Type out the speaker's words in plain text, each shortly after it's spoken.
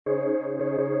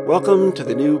Welcome to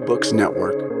the New Books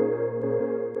Network.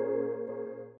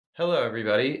 Hello,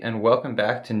 everybody, and welcome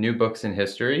back to New Books in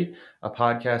History, a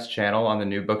podcast channel on the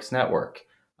New Books Network.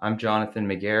 I'm Jonathan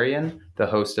Megarian, the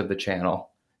host of the channel.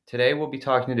 Today, we'll be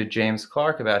talking to James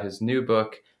Clark about his new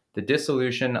book, The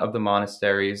Dissolution of the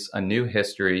Monasteries, A New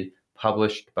History,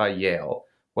 published by Yale.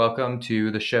 Welcome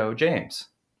to the show, James.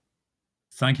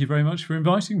 Thank you very much for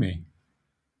inviting me.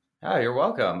 You're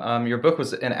welcome. Your book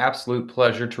was an absolute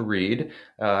pleasure to read,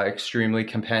 extremely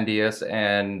compendious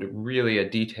and really a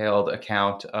detailed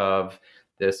account of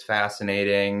this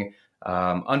fascinating,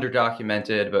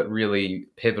 underdocumented, but really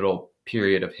pivotal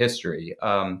period of history.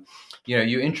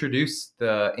 You introduce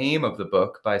the aim of the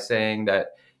book by saying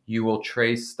that you will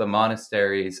trace the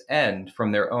monasteries' end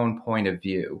from their own point of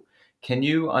view. Can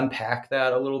you unpack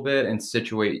that a little bit and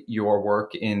situate your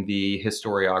work in the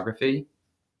historiography?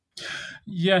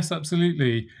 Yes,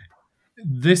 absolutely.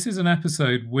 This is an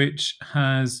episode which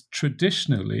has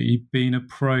traditionally been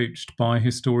approached by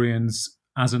historians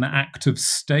as an act of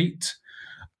state,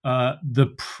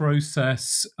 the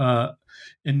process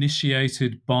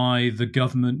initiated by the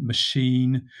government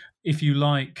machine, if you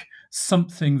like,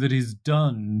 something that is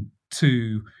done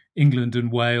to England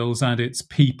and Wales and its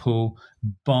people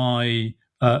by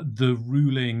the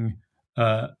ruling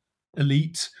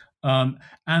elite. And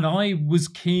I was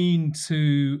keen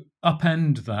to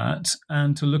upend that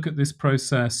and to look at this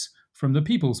process from the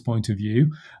people's point of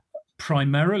view,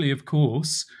 primarily, of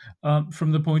course,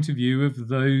 from the point of view of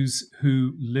those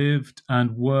who lived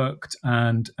and worked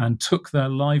and took their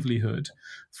livelihood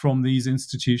from these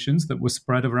institutions that were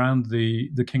spread around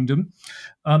the kingdom,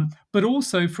 but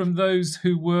also from those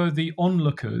who were the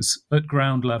onlookers at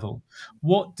ground level.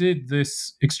 What did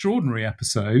this extraordinary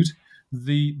episode,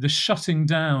 the shutting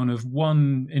down of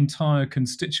one entire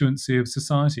constituency of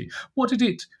society, what did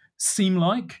it seem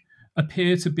like,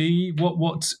 appear to be?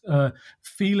 What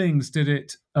feelings did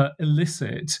it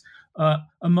elicit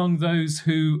among those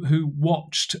who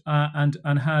watched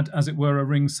and had, as it were, a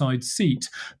ringside seat,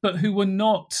 but who were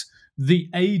not the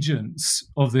agents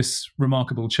of this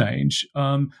remarkable change?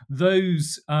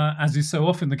 Those, as is so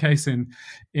often the case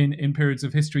in periods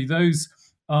of history, those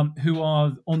who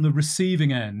are on the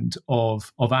receiving end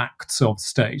of acts of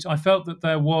state. I felt that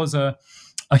there was a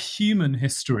human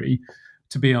history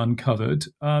to be uncovered,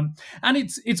 and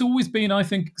it's always been, I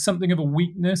think, something of a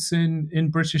weakness in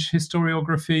British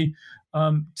historiography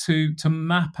to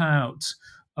map out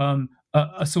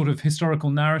a sort of historical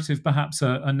narrative, perhaps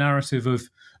a narrative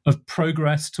of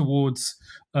progress towards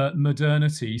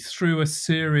modernity through a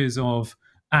series of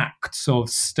acts of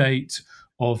state,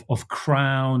 of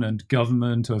crown and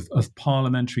government, of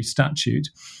parliamentary statute.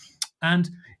 And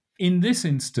in this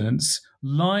instance,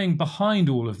 lying behind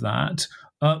all of that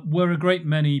were a great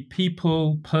many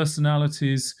people,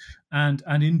 personalities, and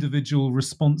individual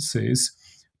responses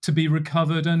to be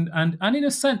recovered and in a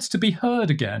sense to be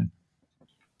heard again.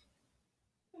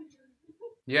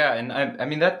 Yeah, and I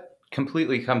mean that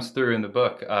completely comes through in the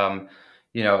book.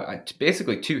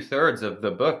 Basically 2/3 of the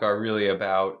book are really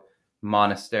about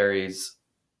monasteries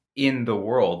in the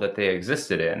world that they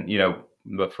existed in.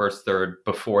 The first third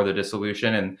before the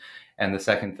dissolution, and the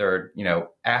second third,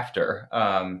 after.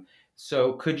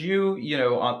 So could you,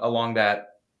 along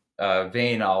that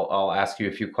vein, I'll ask you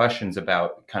a few questions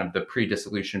about kind of the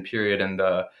pre-dissolution period and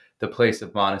the place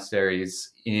of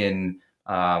monasteries in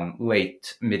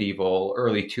late medieval,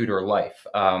 early Tudor life.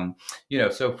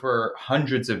 So for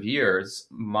hundreds of years,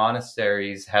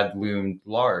 monasteries had loomed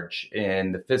large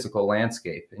in the physical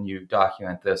landscape, and you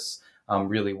document this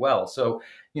really well. So,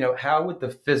 how would the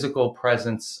physical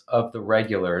presence of the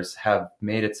regulars have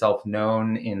made itself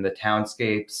known in the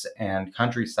townscapes and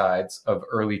countrysides of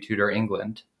early Tudor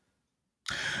England?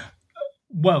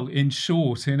 Well, in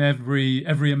short, in every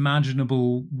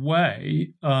imaginable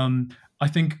way, I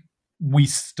think we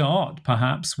start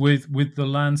perhaps with the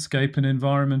landscape and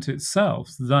environment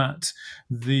itself, that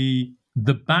the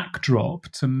backdrop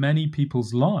to many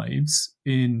people's lives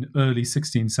in early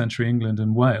 16th century England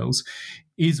and Wales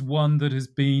is one that has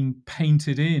been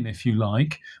painted in, if you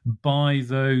like, by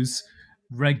those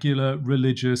regular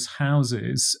religious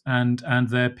houses and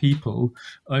their people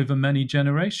over many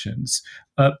generations.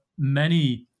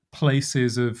 Many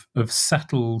places of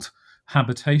settled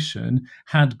habitation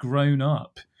had grown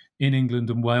up in England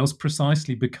and Wales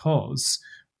precisely because,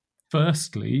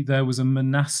 firstly, there was a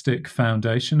monastic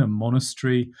foundation, a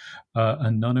monastery,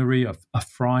 a nunnery, a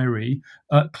friary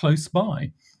close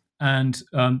by. And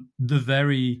the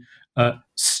very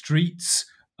streets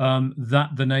that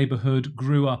the neighborhood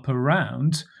grew up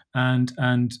around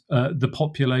the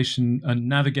population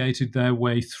navigated their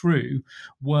way through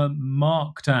were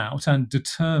marked out and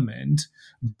determined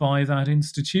by that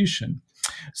institution.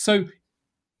 So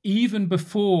even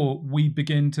before we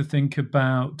begin to think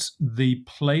about the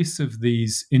place of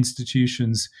these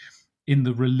institutions in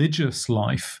the religious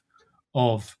life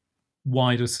of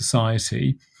wider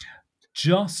society,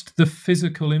 just the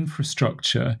physical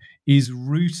infrastructure is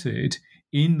rooted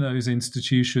in those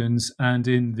institutions and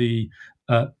in the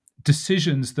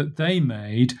decisions that they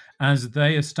made as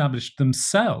they established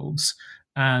themselves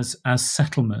as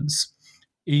settlements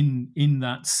in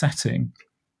that setting.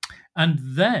 And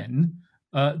then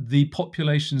the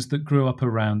populations that grew up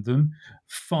around them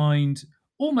find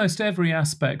almost every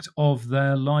aspect of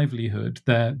their livelihood,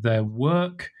 their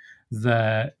work,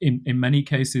 in many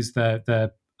cases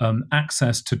their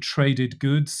access to traded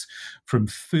goods, from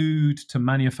food to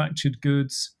manufactured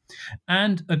goods,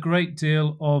 and a great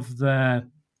deal of their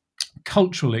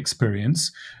cultural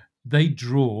experience they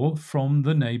draw from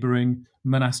the neighbouring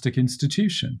monastic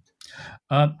institution.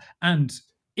 And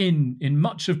in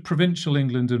much of provincial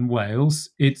England and Wales,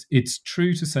 it's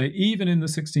true to say, even in the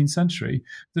 16th century,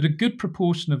 that a good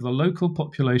proportion of the local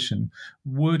population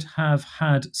would have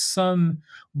had some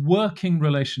working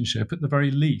relationship, at the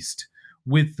very least,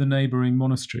 with the neighbouring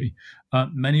monastery.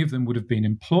 Many of them would have been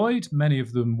employed. Many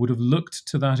of them would have looked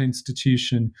to that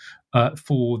institution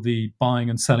for the buying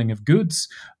and selling of goods.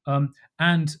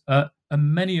 And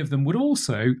many of them would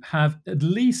also have at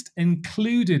least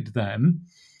included them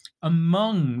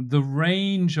among the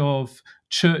range of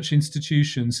church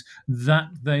institutions that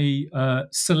they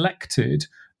selected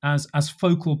as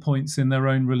focal points in their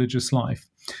own religious life.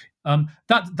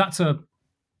 That's a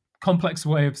complex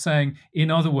way of saying,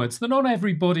 in other words, that not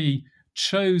everybody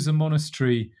chose a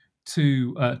monastery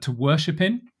to worship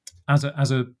in as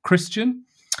a Christian,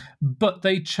 but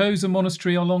they chose a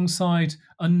monastery alongside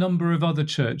a number of other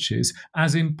churches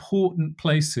as important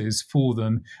places for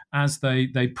them as they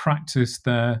practiced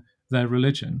their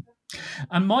religion.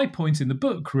 And my point in the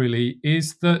book really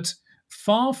is that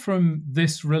far from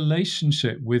this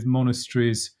relationship with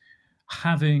monasteries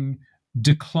having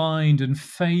declined and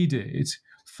faded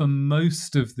for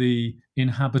most of the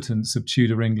inhabitants of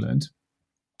Tudor England,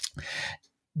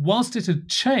 whilst it had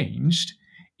changed,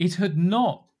 it had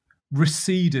not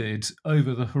receded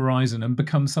over the horizon and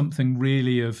become something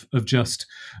really of just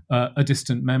a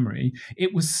distant memory.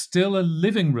 It was still a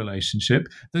living relationship.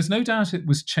 There's no doubt it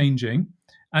was changing.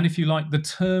 And if you like, the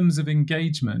terms of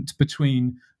engagement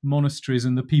between monasteries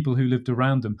and the people who lived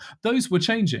around them, those were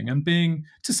changing and being,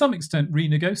 to some extent,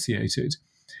 renegotiated.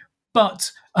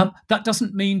 But that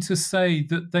doesn't mean to say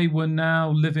that they were now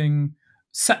living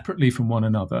separately from one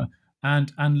another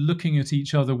and looking at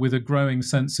each other with a growing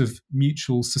sense of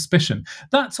mutual suspicion.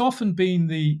 That's often been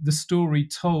the story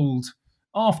told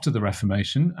after the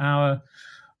Reformation. Our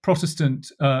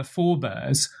Protestant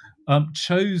forebears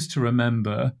chose to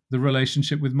remember the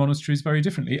relationship with monasteries very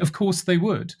differently. Of course they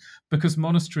would, because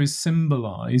monasteries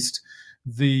symbolised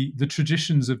the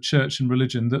traditions of church and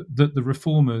religion that the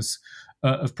reformers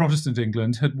of Protestant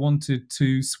England had wanted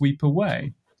to sweep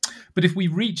away. But if we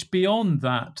reach beyond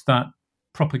that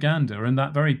propaganda and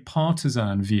that very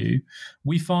partisan view,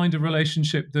 we find a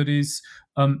relationship that is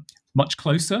much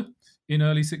closer in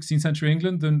early 16th century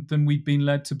England than we'd been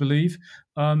led to believe,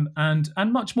 and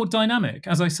much more dynamic,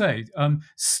 as I say,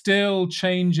 still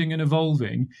changing and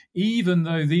evolving, even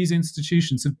though these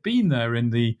institutions have been there in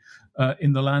the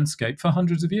landscape for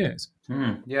hundreds of years.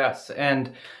 Yes,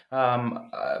 and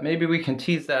maybe we can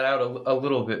tease that out a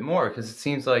little bit more, because it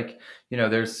seems like,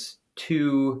 there's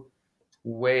two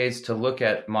ways to look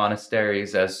at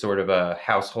monasteries as sort of a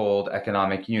household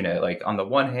economic unit. Like, on the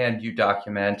one hand, you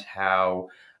document how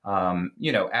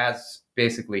as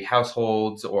basically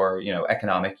households or,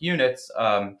 economic units,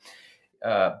 by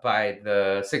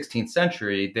the 16th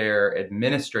century, their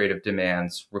administrative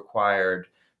demands required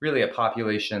really a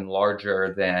population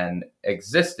larger than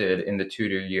existed in the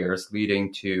Tudor years,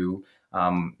 leading to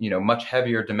much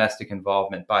heavier domestic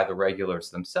involvement by the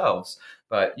regulars themselves.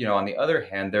 But, on the other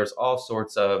hand, there's all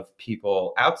sorts of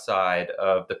people outside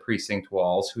of the precinct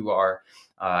walls who are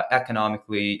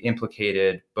economically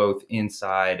implicated both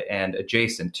inside and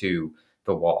adjacent to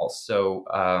the walls. So,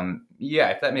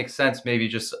 if that makes sense, maybe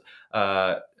just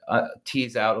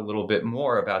tease out a little bit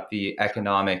more about the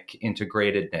economic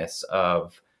integratedness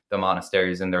of the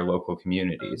monasteries in their local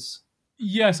communities.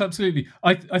 Yes, absolutely.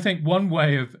 I think one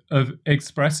way of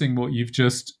expressing what you've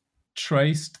just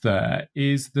traced there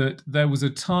is that there was a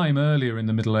time earlier in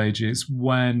the Middle Ages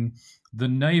when the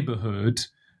neighbourhood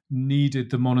needed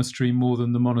the monastery more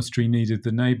than the monastery needed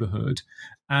the neighborhood.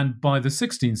 And by the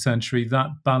 16th century, that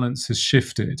balance has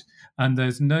shifted. And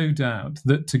there's no doubt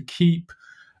that to keep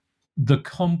the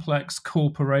complex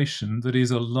corporation that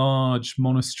is a large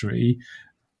monastery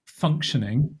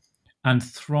functioning and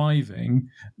thriving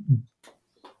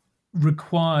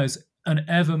requires an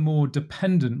ever more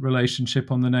dependent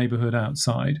relationship on the neighborhood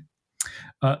outside.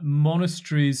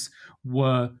 Monasteries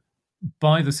were,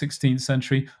 by the 16th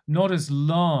century, not as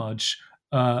large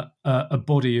a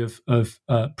body of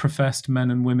professed men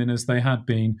and women as they had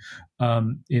been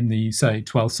in the, say,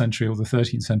 12th century or the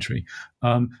 13th century.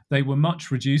 They were much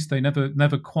reduced. They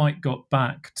never quite got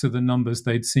back to the numbers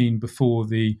they'd seen before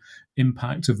the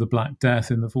impact of the Black Death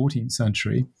in the 14th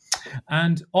century.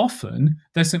 And often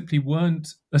there simply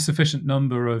weren't a sufficient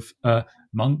number of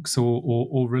monks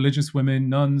or religious women,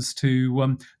 nuns,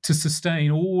 to sustain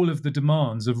all of the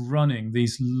demands of running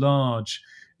these large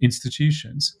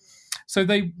institutions. So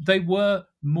they were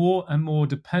more and more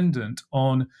dependent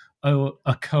on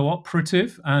a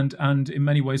cooperative and in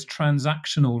many ways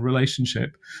transactional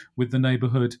relationship with the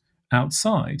neighborhood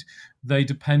outside. They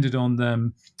depended on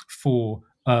them for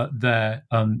their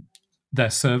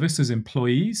service as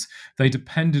employees. They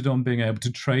depended on being able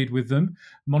to trade with them.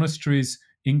 Monasteries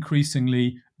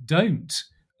increasingly don't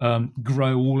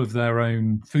grow all of their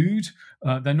own food.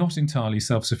 They're not entirely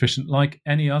self-sufficient. Like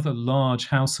any other large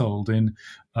household in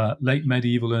late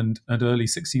medieval and early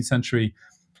 16th century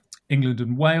England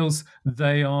and Wales,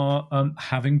 they are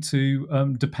having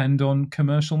to depend on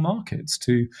commercial markets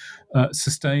to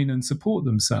sustain and support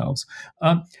themselves.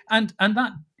 And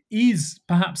that is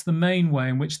perhaps the main way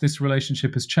in which this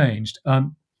relationship has changed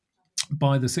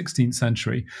by the 16th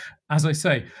century. As I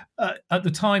say, at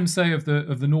the time, say, of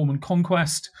the Norman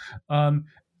conquest,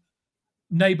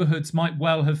 neighborhoods might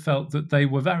well have felt that they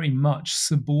were very much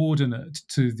subordinate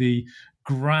to the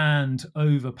grand,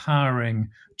 overpowering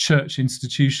church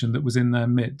institution that was in their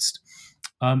midst.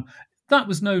 That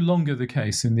was no longer the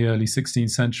case in the early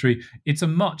 16th century. It's a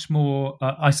much more,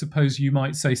 I suppose you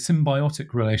might say,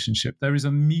 symbiotic relationship. There is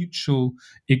a mutual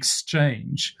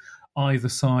exchange either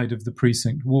side of the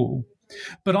precinct wall.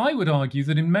 But I would argue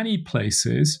that in many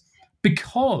places,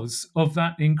 because of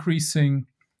that increasing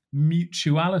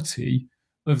mutuality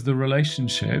of the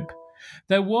relationship,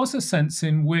 there was a sense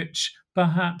in which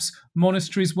perhaps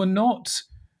monasteries were not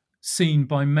seen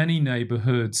by many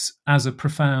neighborhoods as a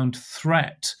profound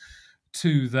threat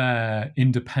to their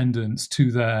independence,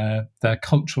 to their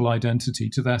cultural identity,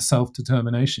 to their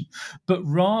self-determination. But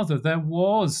rather, there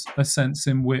was a sense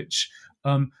in which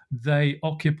they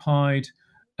occupied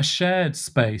a shared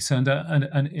space and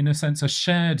in a sense, a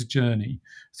shared journey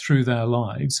through their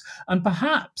lives. And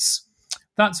perhaps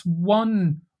that's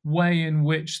one way in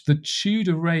which the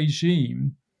Tudor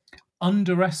regime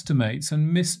underestimates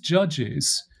and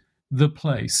misjudges the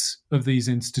place of these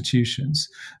institutions,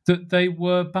 that they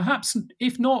were perhaps,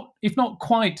 if not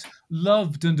quite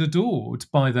loved and adored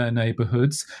by their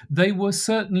neighborhoods, they were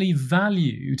certainly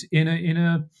valued in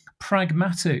a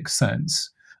pragmatic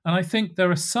sense. And I think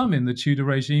there are some in the Tudor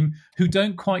regime who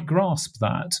don't quite grasp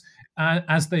that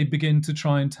as they begin to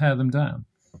try and tear them down.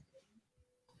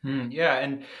 Yeah,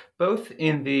 and both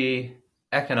in the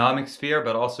economic sphere,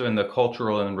 but also in the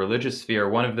cultural and religious sphere,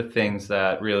 one of the things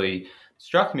that really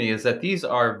struck me is that these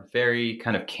are very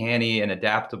kind of canny and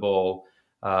adaptable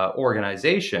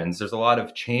organizations. There's a lot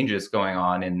of changes going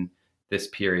on in this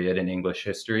period in English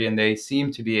history, and they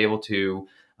seem to be able to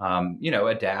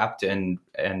adapt and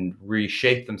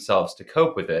reshape themselves to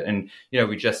cope with it. And,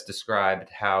 we just described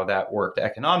how that worked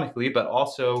economically, but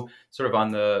also sort of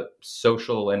on the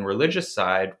social and religious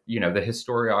side, the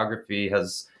historiography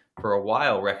has for a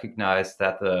while recognized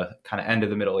that the kind of end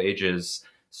of the Middle Ages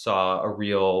saw a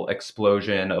real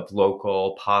explosion of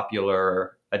local,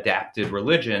 popular, adapted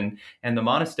religion. And the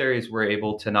monasteries were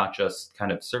able to not just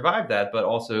kind of survive that, but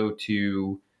also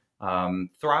to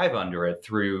thrive under it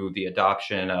through the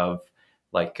adoption of,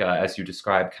 as you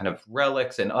described, kind of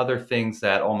relics and other things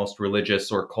that almost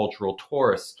religious or cultural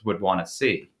tourists would want to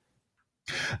see.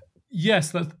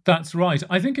 Yes, that's right.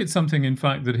 I think it's something, in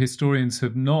fact, that historians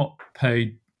have not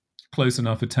paid close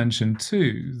enough attention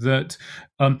to, that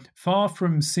far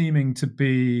from seeming to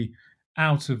be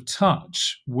out of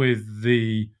touch with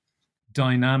the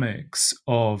dynamics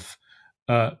of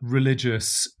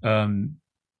religious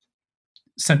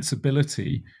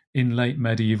sensibility in late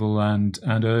medieval and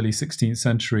early 16th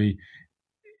century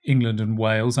England and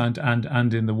Wales and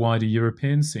in the wider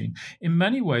European scene. In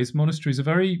many ways, monasteries are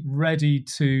very ready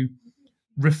to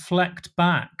reflect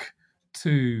back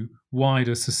to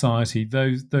wider society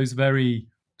those very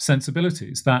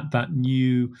sensibilities, that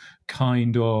new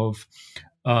kind of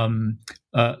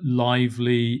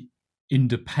lively,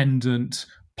 independent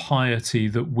piety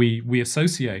that we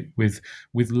associate with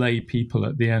lay people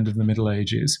at the end of the Middle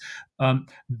Ages.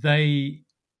 They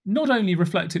not only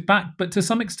reflect it back, but to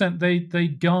some extent they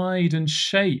guide and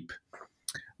shape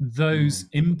those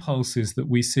impulses that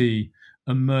we see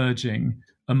emerging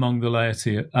among the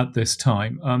laity at this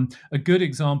time. A good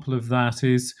example of that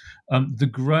is the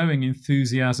growing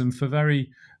enthusiasm for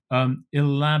very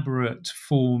elaborate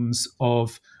forms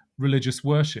of religious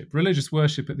worship. Religious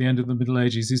worship at the end of the Middle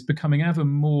Ages is becoming ever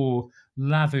more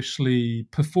lavishly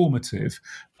performative.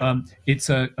 It's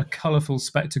a colourful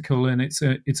spectacle, and it's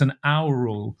an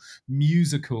aural,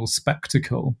 musical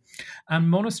spectacle. And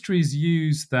monasteries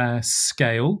use their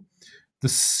scale, the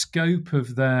scope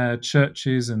of their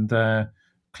churches and their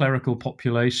clerical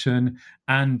population,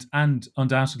 and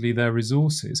undoubtedly their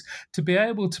resources, to be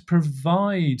able to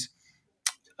provide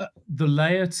the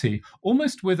laity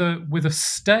almost with a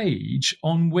stage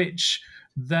on which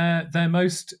their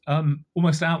most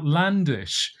almost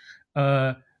outlandish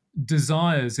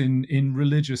desires in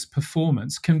religious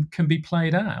performance can be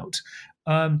played out,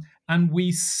 and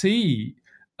we see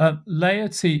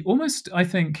laity almost, I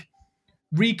think,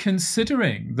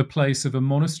 reconsidering the place of a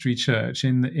monastery church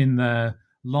in their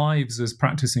lives as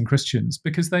practicing Christians,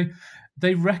 because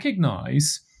they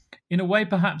recognize, in a way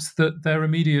perhaps that their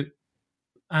immediate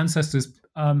ancestors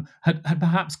had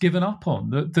perhaps given up on,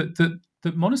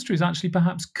 that monasteries actually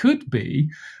perhaps could be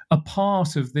a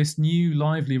part of this new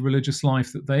lively religious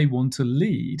life that they want to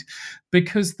lead,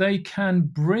 because they can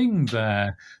bring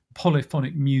their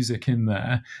polyphonic music in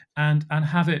there and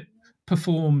have it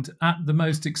performed at the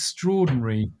most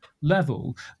extraordinary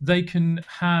level. They can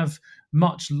have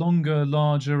much longer,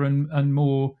 larger, and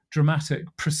more dramatic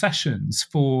processions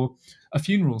for a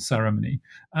funeral ceremony,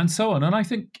 and so on. And I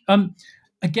think,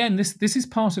 again, this is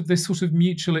part of this sort of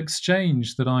mutual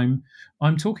exchange that I'm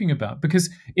talking about, because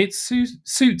it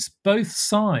suits both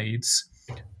sides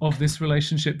of this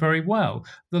relationship very well.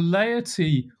 The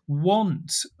laity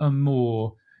want a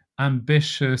more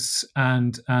ambitious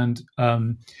and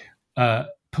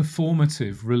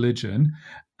performative religion,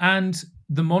 and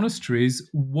the monasteries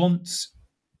want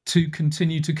to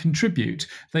continue to contribute.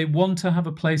 They want to have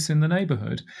a place in the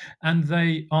neighborhood, and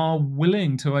they are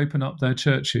willing to open up their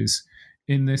churches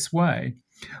in this way.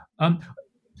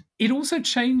 It also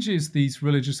changes these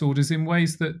religious orders in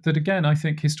ways that again, I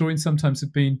think historians sometimes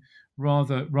have been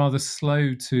rather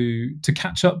slow to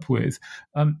catch up with.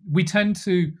 We tend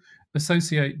to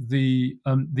associate the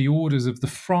orders of the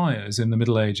friars in the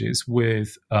Middle Ages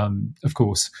with, of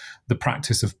course, the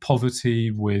practice of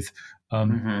poverty, with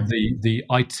the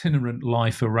itinerant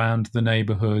life around the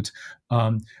neighborhood,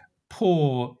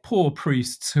 poor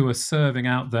priests who are serving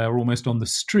out there almost on the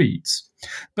streets.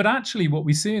 But actually what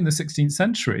we see in the 16th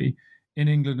century in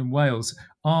England and Wales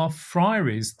are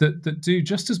friaries that do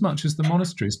just as much as the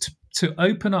monasteries to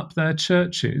open up their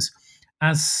churches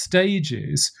as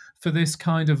stages for this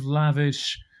kind of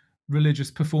lavish religious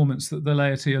performance that the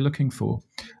laity are looking for.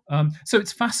 So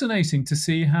it's fascinating to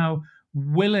see how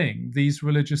willing these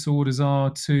religious orders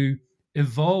are to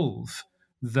evolve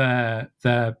their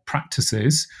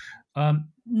practices,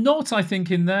 not, I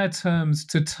think, in their terms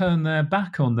to turn their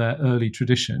back on their early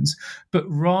traditions, but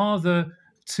rather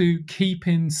to keep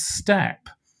in step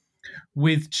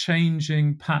with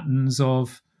changing patterns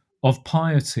of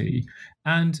piety.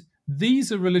 And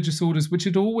these are religious orders which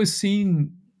had always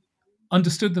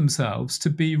understood themselves to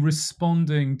be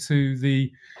responding to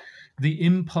the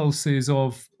impulses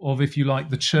of, if you like,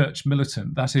 the church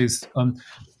militant, that is,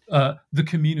 the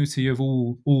community of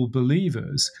all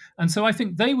believers. And so I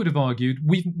think they would have argued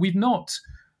we've not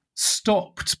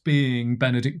stopped being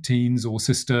Benedictines or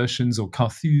Cistercians or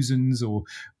Carthusins or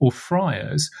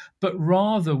friars, but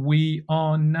rather we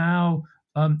are now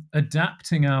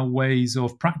adapting our ways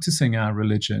of practicing our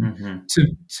religion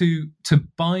to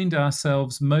bind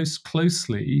ourselves most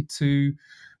closely to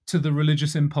the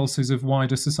religious impulses of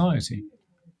wider society.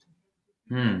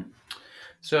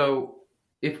 So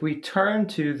if we turn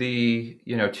to the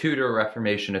Tudor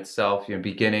Reformation itself,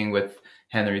 beginning with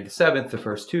Henry VII, the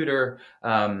first Tudor,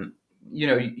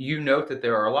 you note that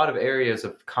there are a lot of areas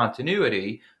of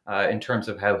continuity in terms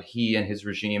of how he and his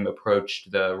regime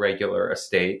approached the regular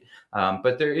estate.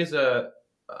 But there is a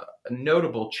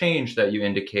notable change that you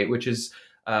indicate, which is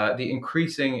the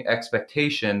increasing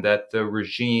expectation that the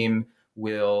regime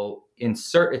will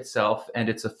insert itself and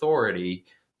its authority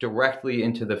directly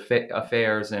into the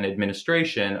affairs and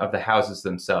administration of the houses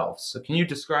themselves. So can you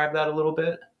describe that a little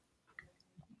bit?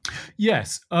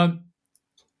 Yes.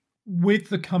 With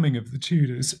the coming of the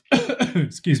Tudors,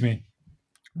 excuse me,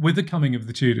 with the coming of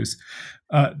the Tudors,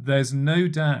 there's no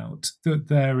doubt that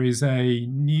there is a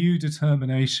new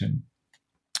determination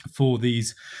for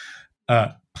these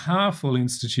powerful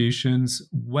institutions,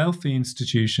 wealthy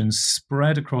institutions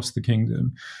spread across the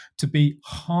kingdom, to be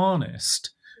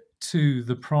harnessed to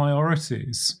the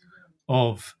priorities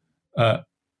of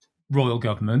royal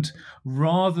government,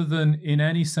 rather than in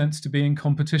any sense to be in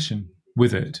competition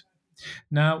with it.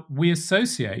 Now, we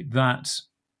associate that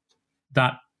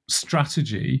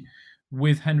strategy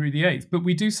with Henry VIII, but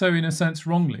we do so in a sense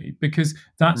wrongly, because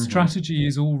that strategy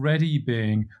is already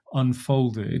being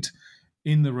unfolded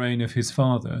in the reign of his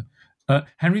father.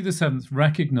 Henry VII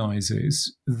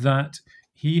recognizes that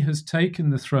he has taken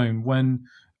the throne when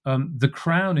the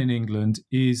crown in England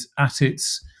is at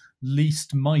its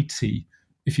least mighty,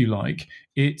 if you like.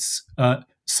 Its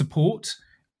support,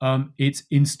 its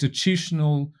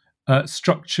institutional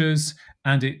structures,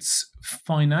 and its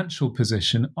financial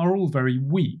position are all very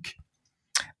weak.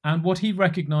 And what he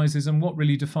recognizes, and what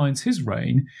really defines his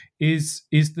reign, is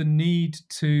the need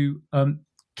to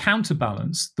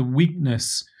counterbalance the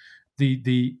weakness,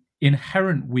 the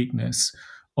inherent weakness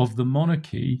of the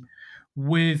monarchy,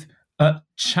 with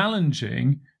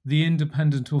challenging the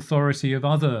independent authority of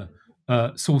other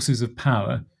sources of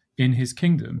power in his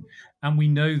kingdom. And we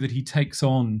know that he takes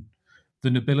on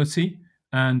the nobility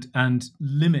and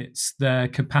limits their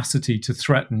capacity to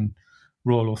threaten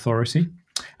royal authority.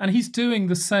 And he's doing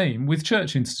the same with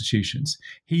church institutions.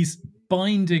 He's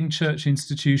binding church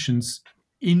institutions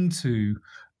into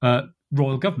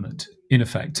royal government, in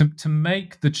effect, to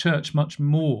make the church much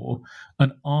more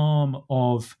an arm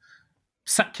of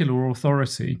secular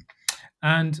authority.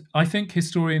 And I think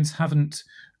historians haven't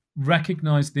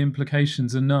recognized the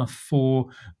implications enough for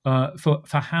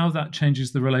how that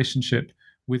changes the relationship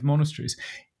with monasteries.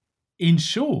 In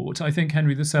short, I think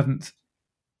Henry VII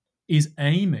is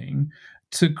aiming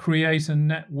to create a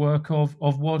network of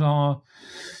what are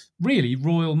really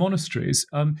royal monasteries.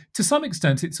 To some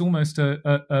extent, it's almost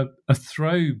a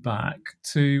throwback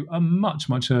to a much,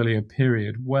 much earlier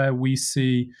period, where we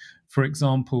see, for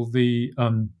example,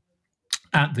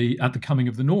 at the coming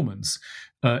of the Normans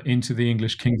into the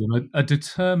English kingdom, a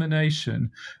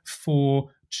determination for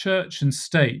church and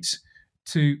state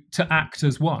to act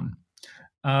as one.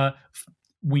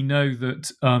 We know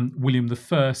that William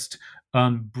I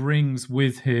brings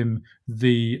with him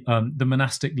the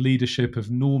monastic leadership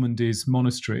of Normandy's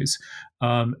monasteries.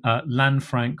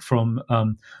 Lanfranc, from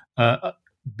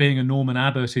being a Norman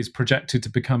abbot, is projected to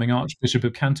becoming Archbishop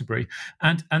of Canterbury,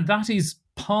 and that is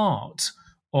part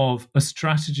of a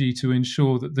strategy to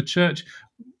ensure that the church,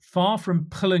 far from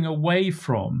pulling away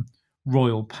from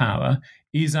royal power,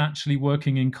 is actually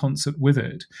working in concert with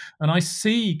it. And I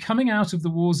see, coming out of the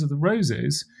Wars of the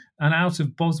Roses and out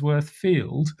of Bosworth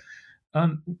Field,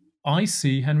 I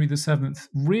see Henry VII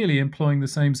really employing the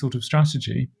same sort of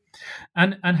strategy.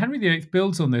 And Henry VIII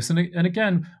builds on this. And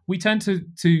again, we tend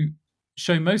to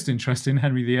show most interest in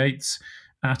Henry VIII's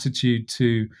attitude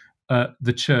to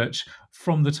the church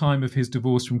from the time of his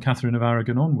divorce from Catherine of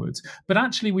Aragon onwards. But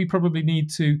actually, we probably need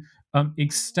to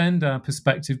extend our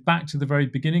perspective back to the very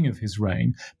beginning of his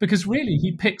reign, because really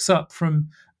he picks up from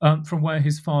where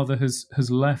his father has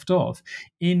left off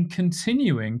in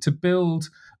continuing to build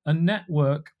a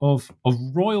network of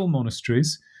royal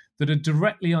monasteries that are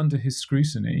directly under his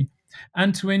scrutiny,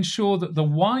 and to ensure that the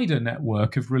wider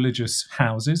network of religious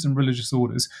houses and religious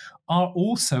orders are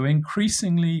also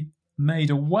increasingly made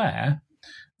aware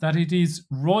that it is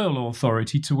royal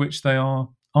authority to which they are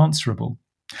answerable.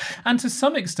 And to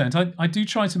some extent, I do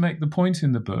try to make the point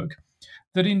in the book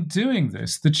that in doing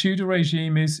this, the Tudor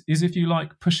regime is, if you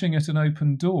like, pushing at an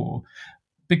open door,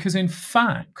 because in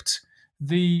fact,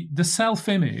 the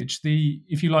self-image,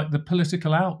 if you like, the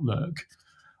political outlook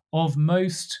of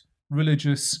most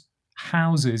religious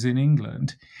houses in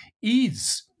England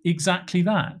is exactly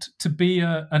that, to be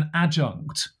an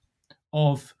adjunct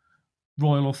of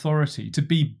royal authority, to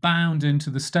be bound into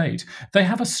the state. They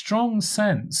have a strong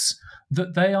sense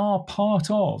that they are part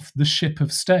of the ship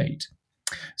of state.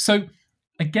 So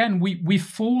again, we've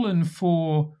fallen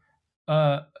for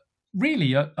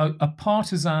really a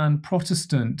partisan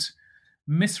Protestant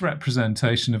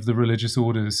misrepresentation of the religious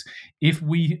orders if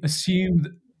we assume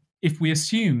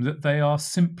that they are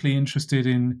simply interested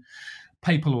in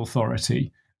papal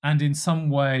authority and in some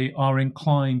way are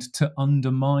inclined to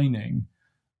undermining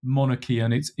monarchy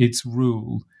and its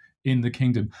rule in the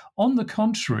kingdom. On the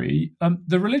contrary,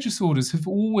 the religious orders have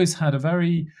always had a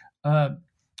very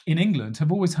in England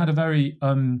have always had a very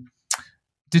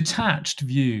detached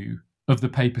view of the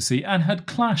papacy and had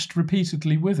clashed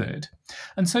repeatedly with it.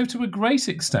 And so, to a great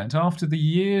extent, after the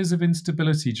years of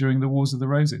instability during the Wars of the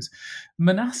Roses,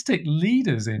 monastic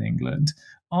leaders in England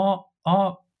are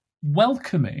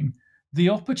welcoming the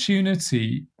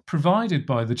opportunity provided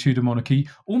by the Tudor monarchy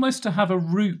almost to have a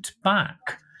route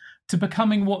back to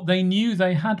becoming what they knew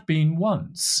they had been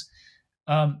once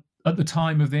at the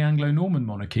time of the Anglo-Norman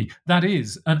monarchy. That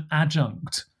is, an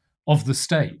adjunct of the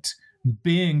state,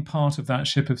 being part of that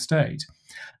ship of state.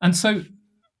 And so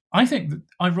I think that,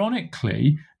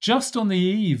 ironically, just on the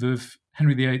eve of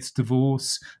Henry VIII's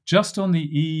divorce, just on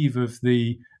the eve of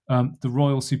the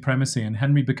royal supremacy and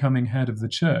Henry becoming head of the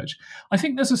church, I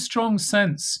think there's a strong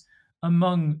sense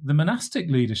among the monastic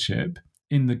leadership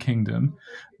in the kingdom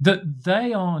that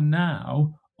they are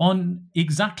now on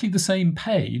exactly the same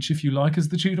page, if you like, as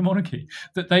the Tudor monarchy,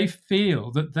 that they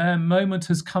feel that their moment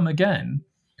has come again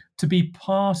to be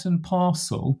part and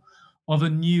parcel of a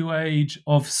new age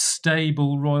of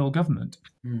stable royal government.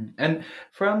 And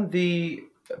from the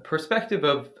perspective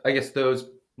of, I guess, those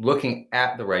looking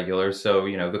at the regulars, so,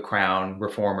 the crown,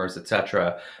 reformers,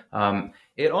 etc.,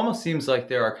 it almost seems like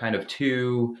there are kind of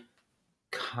two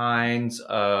kinds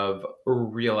of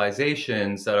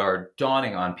realizations that are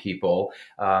dawning on people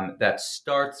that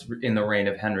starts in the reign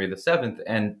of Henry VII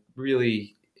and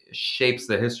really shapes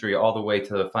the history all the way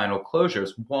to the final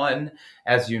closures. One,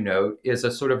 as you note, is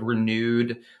a sort of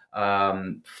renewed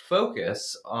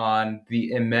focus on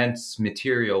the immense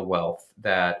material wealth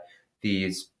that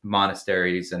these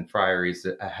monasteries and friaries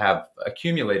have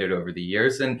accumulated over the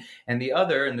years. And the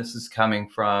other, and this is coming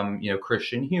from,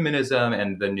 Christian humanism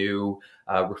and the new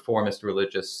reformist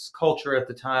religious culture at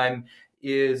the time,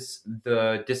 is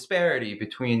the disparity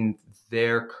between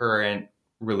their current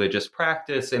religious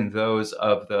practice and those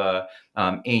of the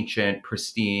ancient,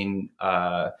 pristine,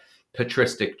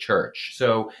 patristic church.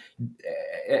 So,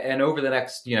 and over the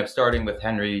next, starting with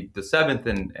Henry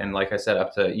VII and like I said,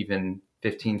 up to even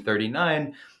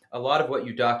 1539, a lot of what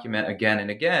you document again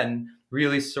and again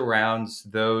really surrounds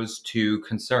those two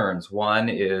concerns. One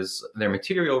is their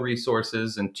material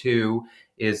resources, and two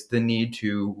is the need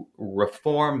to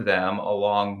reform them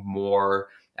along more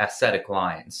ascetic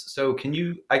lines. So can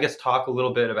you, I guess, talk a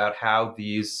little bit about how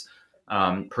these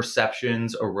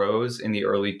perceptions arose in the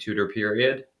early Tudor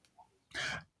period?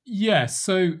 Yes.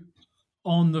 So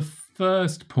on the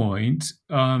first point,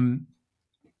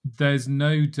 there's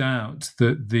no doubt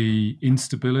that the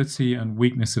instability and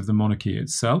weakness of the monarchy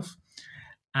itself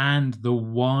and the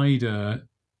wider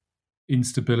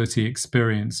instability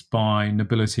experienced by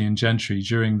nobility and gentry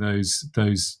during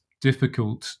those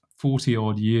difficult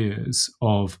 40-odd years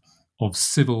of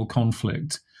civil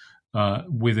conflict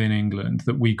within England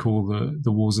that we call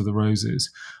the Wars of the Roses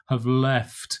have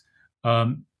left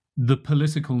the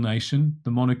political nation,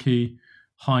 the monarchy,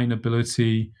 high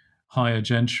nobility, higher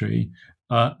gentry,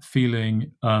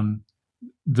 feeling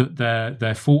that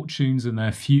their fortunes and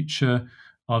their future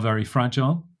are very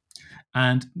fragile.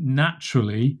 And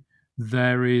naturally,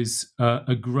 there is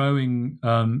a growing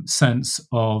sense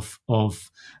of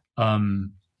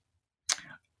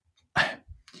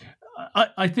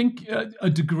I think a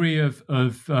degree of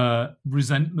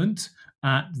resentment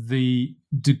at the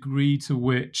degree to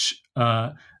which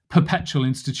perpetual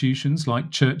institutions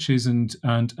like churches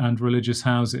and religious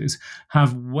houses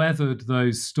have weathered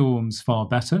those storms far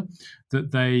better,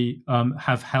 that they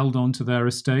have held on to their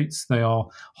estates, they are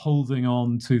holding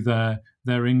on to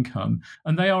their income,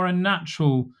 and they are a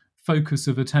natural focus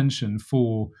of attention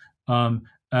for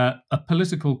a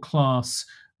political class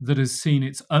that has seen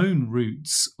its own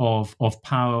roots of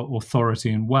power,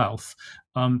 authority, and wealth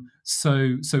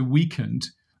so weakened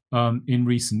in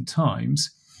recent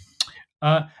times.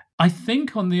 I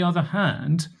think, on the other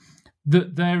hand,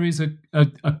 that there is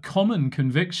a common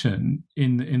conviction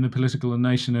in the political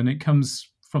nation, and it comes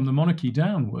from the monarchy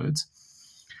downwards,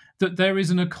 that there is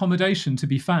an accommodation to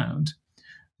be found,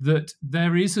 that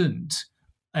there isn't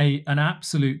an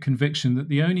absolute conviction that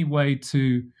the only way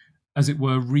to, as it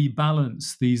were,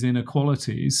 rebalance these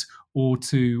inequalities or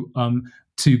to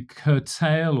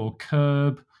curtail or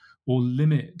curb or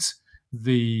limit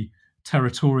the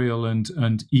territorial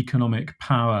and economic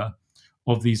power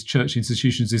of these church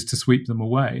institutions is to sweep them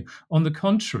away. On the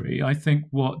contrary, I think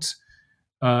what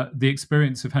the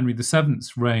experience of Henry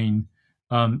VII's reign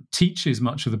teaches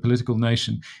much of the political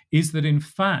nation is that, in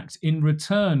fact, in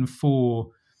return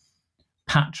for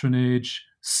patronage,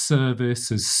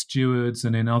 service as stewards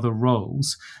and in other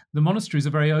roles, the monasteries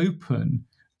are very open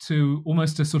to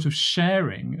almost a sort of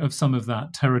sharing of some of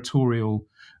that territorial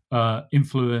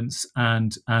influence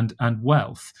and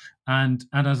wealth. And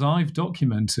as I've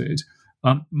documented,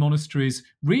 monasteries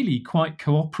really quite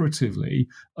cooperatively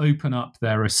open up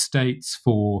their estates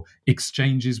for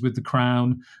exchanges with the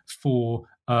crown, for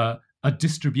a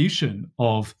distribution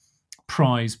of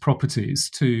prize properties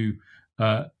to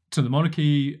the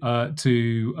monarchy,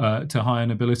 to higher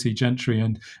nobility, gentry,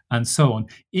 and so on,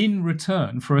 in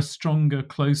return for a stronger,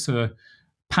 closer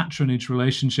patronage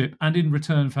relationship, and in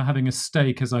return for having a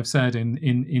stake, as I've said,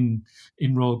 in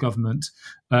royal government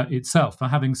itself, for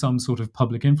having some sort of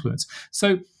public influence.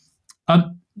 So,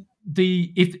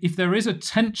 if there is a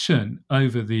tension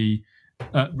over the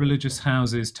religious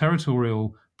houses'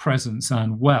 territorial presence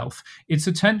and wealth, it's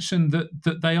a tension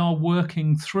that they are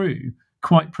working through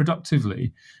quite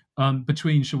productively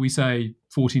between, shall we say,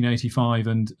 1485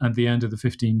 and the end of the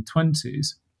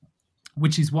 1520s.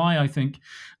 Which is why I think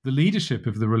the leadership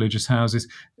of the religious houses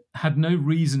had no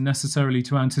reason necessarily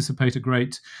to anticipate a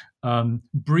great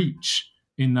breach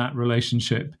in that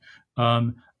relationship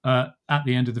at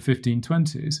the end of the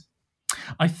 1520s.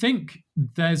 I think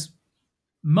there's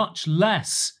much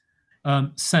less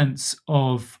sense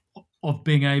of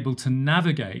being able to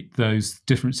navigate those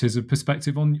differences of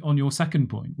perspective on your second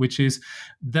point, which is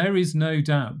there is no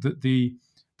doubt that the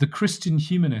Christian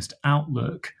humanist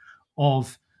outlook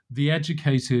of the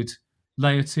educated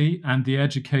laity and the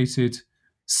educated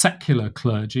secular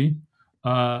clergy,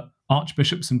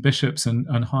 archbishops and bishops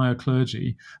and higher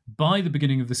clergy, by the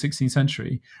beginning of the 16th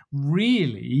century,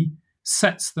 really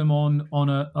sets them on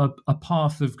a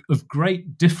path of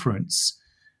great difference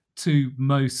to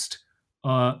most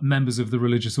members of the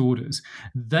religious orders.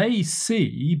 They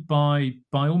see by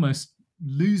almost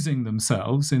losing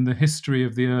themselves in the history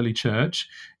of the early church,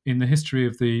 in the history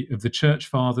of the church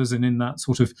fathers, and in that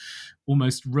sort of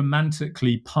almost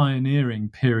romantically pioneering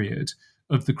period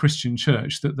of the Christian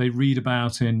church that they read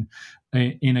about in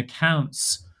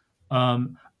accounts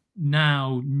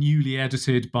now newly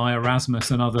edited by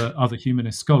Erasmus and other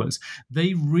humanist scholars.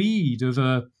 They read of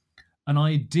an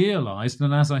idealized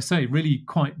and, as I say, really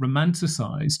quite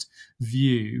romanticized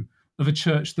view of a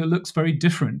church that looks very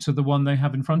different to the one they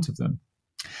have in front of them.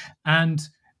 And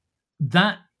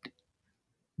that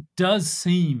does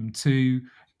seem to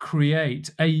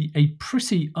create a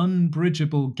pretty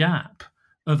unbridgeable gap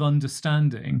of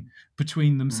understanding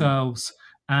between themselves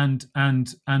and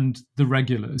the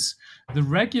regulars. The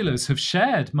regulars have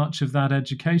shared much of that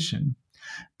education,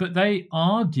 but they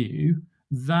argue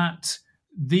that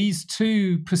these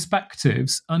two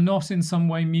perspectives are not in some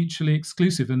way mutually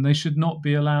exclusive, and they should not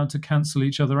be allowed to cancel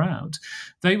each other out.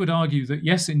 They would argue that,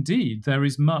 yes, indeed, there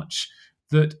is much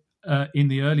that in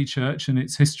the early church and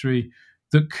its history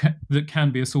that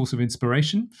can be a source of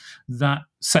inspiration, that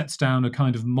sets down a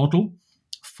kind of model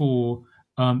for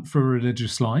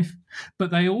religious life.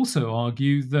 But they also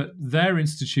argue that their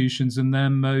institutions and their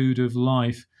mode of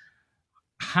life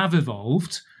have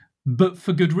evolved, but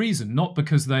for good reason, not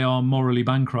because they are morally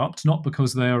bankrupt, not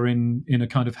because they are in a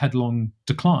kind of headlong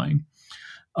decline,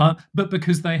 but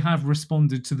because they have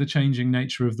responded to the changing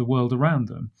nature of the world around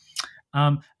them.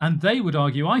 And they would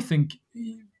argue, I think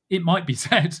it might be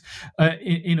said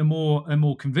in a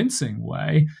more convincing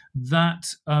way,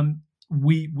 that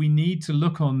we need to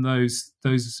look on those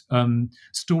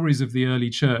stories of the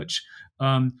early church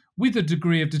with a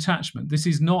degree of detachment. This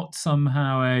is not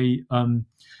somehow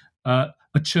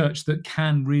a church that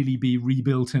can really be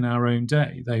rebuilt in our own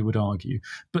day, they would argue.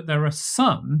 But there are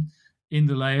some in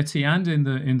the laity and in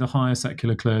the higher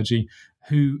secular clergy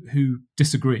who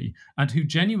disagree and who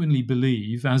genuinely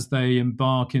believe, as they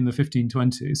embark in the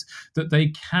 1520s, that they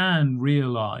can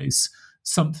realize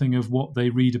something of what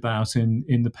they read about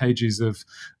in the pages of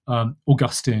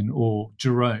Augustine or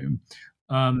Jerome.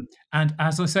 And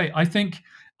as I say, I think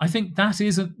that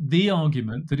is the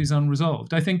argument that is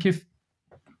unresolved. I think if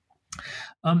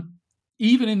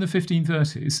even in the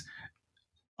 1530s,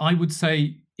 I would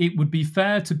say it would be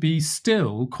fair to be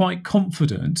still quite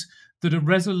confident that a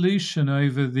resolution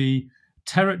over the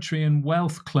territory and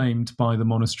wealth claimed by the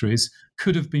monasteries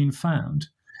could have been found.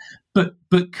 But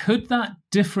could that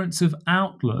difference of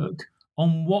outlook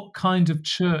on what kind of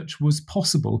church was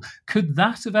possible, could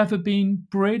that have ever been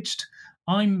bridged?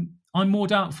 I'm more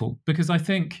doubtful, because I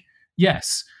think,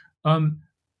 yes,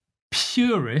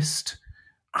 purist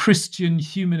Christian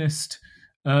humanist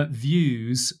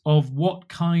views of what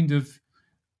kind of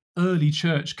early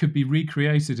church could be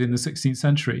recreated in the 16th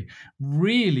century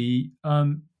really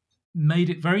made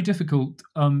it very difficult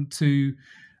to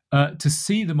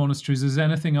see the monasteries as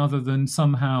anything other than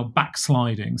somehow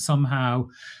backsliding, somehow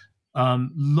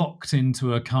locked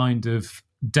into a kind of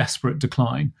desperate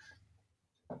decline.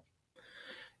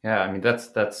 Yeah, I mean,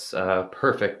 that's a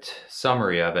perfect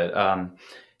summary of it.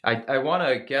 I want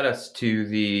to get us to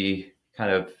the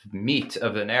kind of meat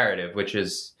of the narrative, which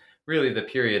is really the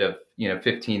period of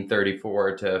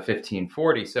 1534 to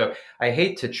 1540. So I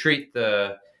hate to treat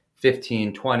the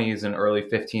 1520s and early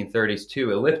 1530s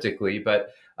too elliptically,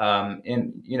 but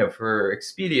for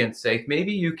expedience sake,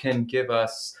 maybe you can give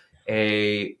us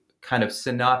a kind of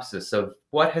synopsis of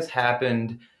what has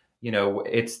happened.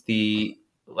 It's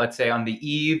let's say on the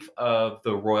eve of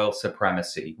the royal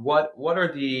supremacy. What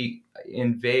are the,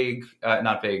 in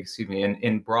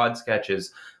broad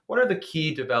sketches, what are the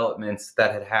key developments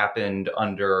that had happened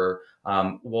under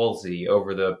Wolsey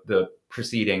over the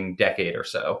preceding decade or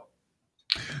so?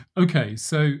 Okay,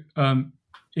 so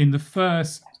in the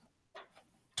first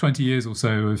 20 years or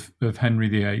so of Henry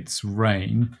VIII's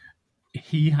reign,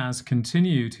 he has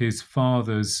continued his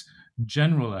father's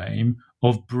general aim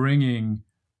of bringing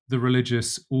the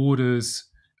religious orders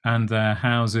and their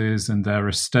houses and their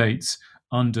estates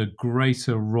under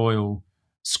greater royal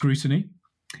scrutiny,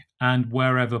 and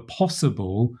wherever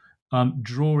possible,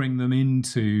 drawing them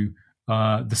into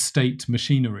the state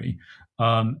machinery,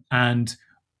 and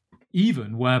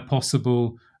even where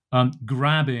possible,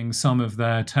 grabbing some of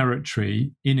their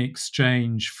territory in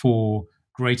exchange for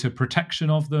greater protection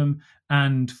of them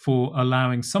and for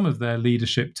allowing some of their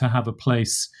leadership to have a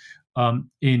place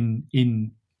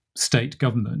in state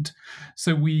government.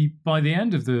 So by the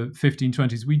end of the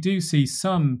 1520s, we do see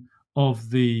some of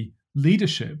the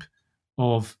leadership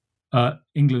of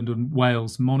England and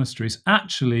Wales monasteries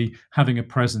actually having a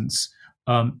presence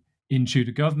in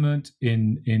Tudor government,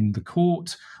 in the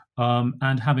court,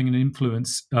 and having an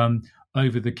influence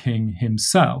over the king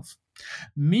himself.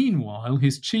 Meanwhile,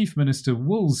 his chief minister,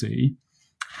 Wolsey,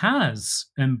 has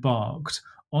embarked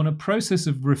on a process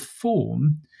of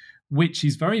reform which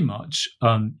is very much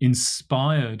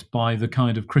inspired by the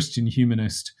kind of Christian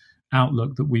humanist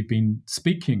outlook that we've been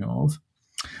speaking of,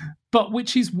 but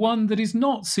which is one that is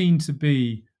not seen to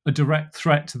be a direct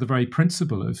threat to the very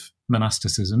principle of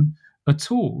monasticism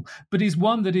at all, but is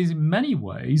one that is in many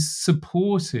ways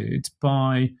supported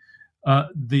by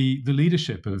the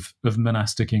leadership of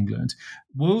monastic England.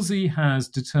 Wolsey has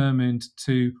determined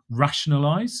to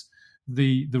rationalise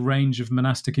the range of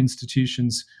monastic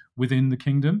institutions within the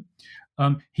kingdom.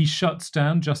 He shuts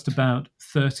down just about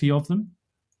 30 of them,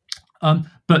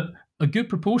 but a good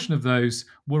proportion of those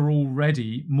were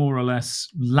already more or less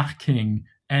lacking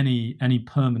any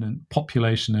permanent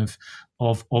population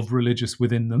of religious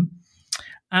within them.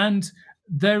 And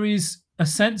there is a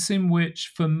sense in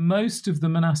which, for most of the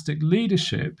monastic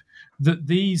leadership, that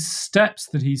these steps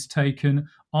that he's taken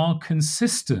are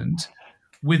consistent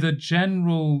with a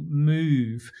general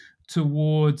move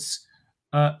towards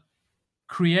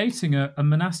creating a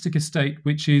monastic estate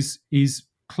which is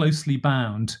closely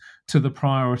bound to the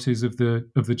priorities of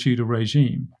the Tudor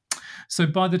regime. So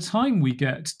by the time we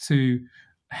get to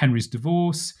Henry's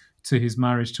divorce, to his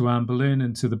marriage to Anne Boleyn,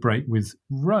 and to the break with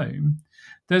Rome,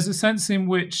 there's a sense in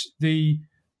which the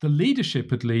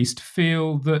leadership, at least,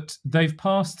 feel that they've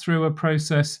passed through a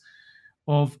process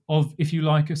of if you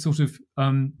like, a sort of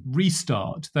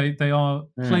restart. They are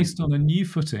placed on a new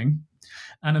footing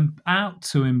and about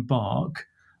to embark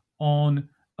on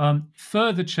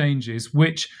further changes,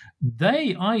 which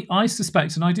I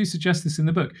suspect, and I do suggest this in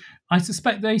the book, I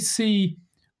suspect they see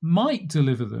might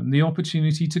deliver them the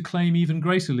opportunity to claim even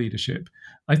greater leadership.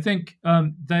 I think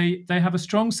they have a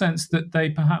strong sense that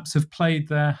they perhaps have played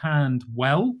their hand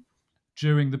well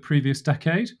during the previous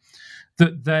decade,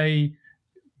 that they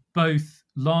both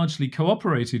largely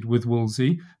cooperated with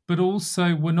Wolsey, but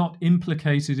also were not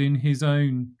implicated in his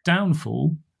own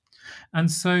downfall.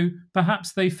 And so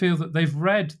perhaps they feel that they've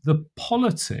read the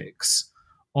politics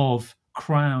of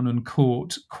crown and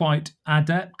court quite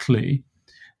adeptly,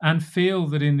 and feel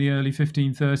that in the early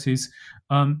 1530s,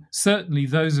 certainly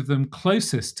those of them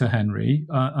closest to Henry,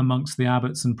 amongst the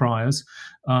abbots and priors,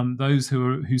 those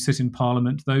who sit in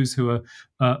Parliament, those who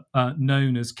are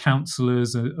known as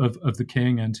councillors of the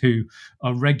king and who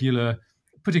are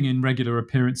putting in regular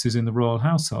appearances in the royal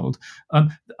household,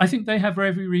 I think they have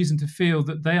every reason to feel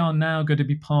that they are now going to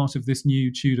be part of this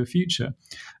new Tudor future.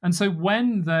 And so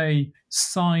when they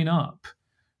sign up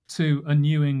to a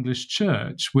new English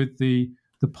church with the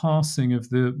passing of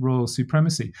the royal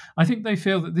supremacy, I think they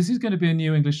feel that this is going to be a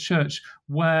new English church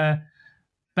where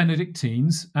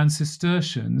Benedictines and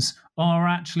Cistercians are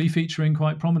actually featuring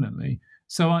quite prominently.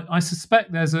 So I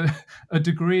suspect there's a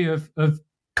degree of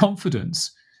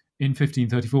confidence in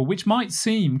 1534, which might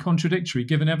seem contradictory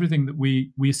given everything that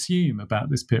we assume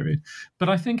about this period. But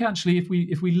I think actually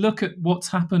if we look at what's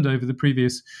happened over the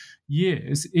previous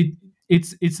years,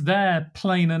 it's there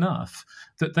plain enough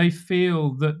that they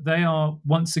feel that they are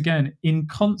once again in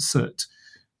concert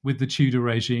with the Tudor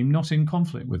regime, not in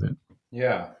conflict with it.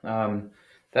 Yeah,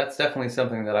 that's definitely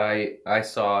something that I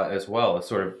saw as well, as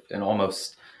sort of an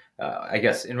almost, I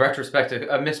guess, in retrospect,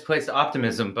 a misplaced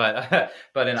optimism, but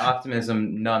but an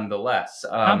optimism nonetheless.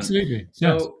 Absolutely,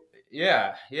 yes. So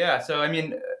yeah. So I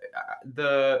mean,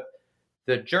 the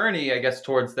journey, I guess,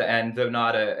 towards the end, though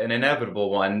not an inevitable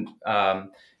one,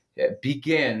 it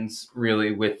begins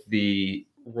really with the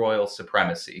royal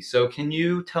supremacy. So can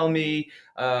you tell me,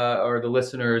 or the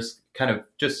listeners, kind of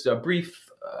just a brief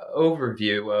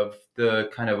overview of the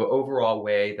kind of overall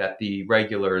way that the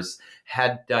regulars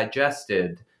had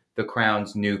digested the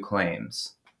crown's new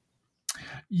claims?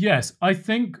 Yes, I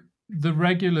think the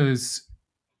regulars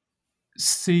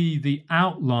see the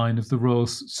outline of the royal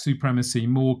supremacy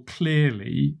more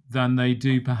clearly than they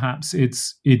do perhaps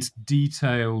its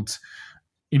detailed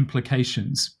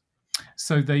implications.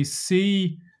 So they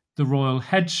see the royal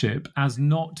headship as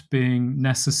not being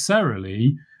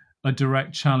necessarily a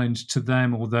direct challenge to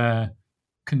them or their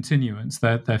continuance,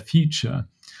 their future,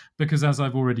 because as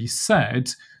I've already said,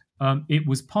 it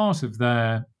was part of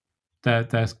their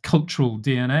cultural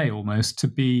DNA almost to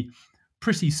be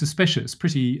pretty suspicious,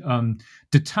 pretty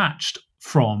detached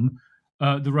from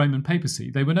the Roman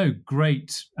papacy. They were no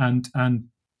great and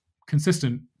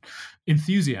consistent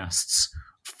enthusiasts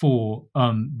for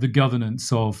the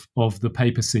governance of the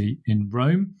papacy in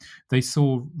Rome. They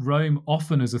saw Rome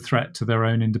often as a threat to their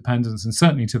own independence and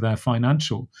certainly to their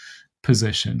financial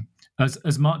position,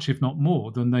 as much, if not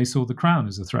more, than they saw the crown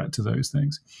as a threat to those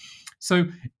things. So,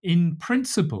 in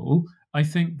principle, I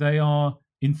think they are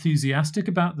enthusiastic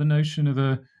about the notion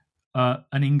of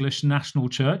an English national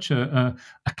church, a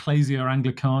Ecclesia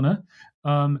Anglicana,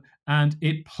 and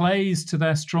it plays to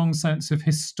their strong sense of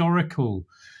historical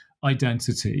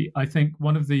identity. I think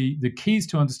one of the keys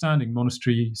to understanding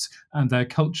monasteries and their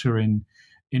culture in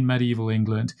medieval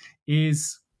England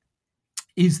is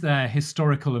their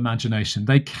historical imagination.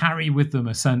 They carry with them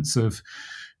a sense of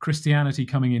Christianity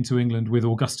coming into England with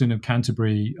Augustine of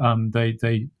Canterbury.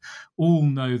 They all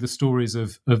know the stories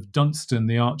of Dunstan,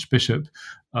 the Archbishop,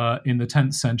 in the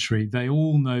 10th century. They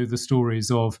all know the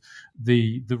stories of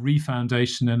the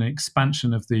refoundation and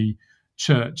expansion of the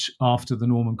church after the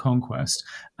Norman conquest.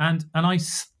 And I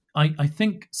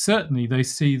think certainly they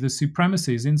see the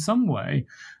supremacies in some way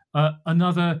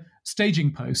another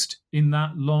staging post in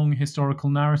that long historical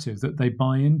narrative that they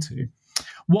buy into.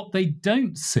 What they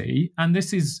don't see, and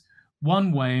this is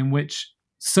one way in which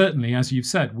certainly, as you've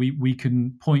said, we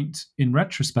can point in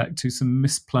retrospect to some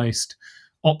misplaced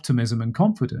optimism and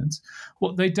confidence.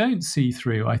 What they don't see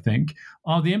through, I think,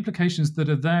 are the implications that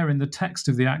are there in the text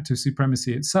of the Act of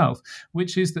Supremacy itself,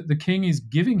 which is that the king is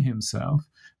giving himself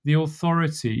the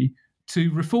authority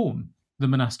to reform the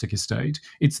monastic estate.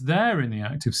 It's there in the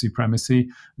Act of Supremacy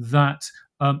that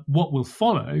what will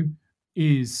follow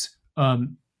is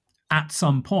at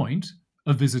some point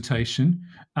a visitation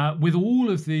with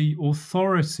all of the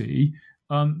authority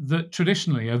that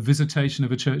traditionally a visitation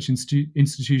of a church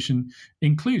institution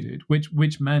included,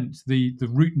 which meant the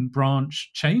root and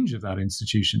branch change of that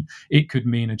institution. It could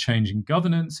mean a change in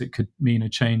governance. It could mean a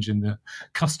change in the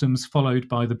customs followed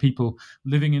by the people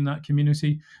living in that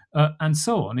community, and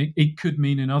so on. It could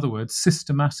mean, in other words,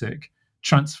 systematic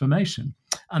transformation.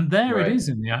 And there it is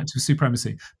in the Act of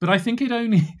Supremacy. But I think it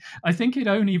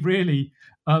only really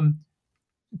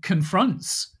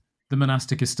confronts the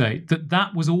monastic estate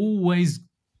that was always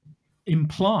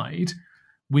implied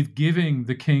with giving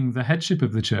the king the headship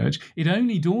of the church. It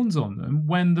only dawns on them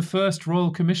when the first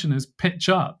royal commissioners pitch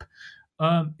up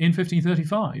in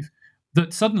 1535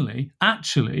 that suddenly,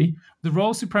 actually, the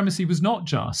royal supremacy was not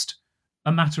just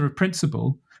a matter of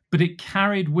principle, but it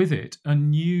carried with it a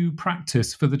new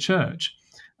practice for the church.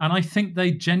 And I think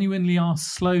they genuinely are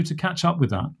slow to catch up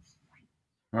with that.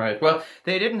 Right. Well,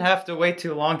 they didn't have to wait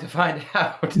too long to find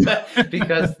out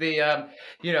because the,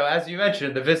 as you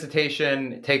mentioned, the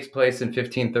visitation takes place in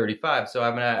 1535. So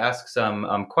I'm going to ask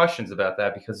some questions about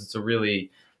that because it's a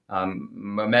really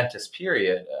momentous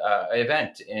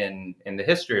event in the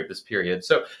history of this period.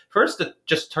 So first,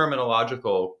 just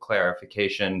terminological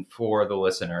clarification for the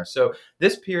listener. So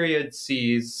this period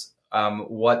sees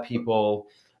what people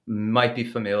might be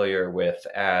familiar with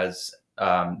as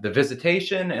the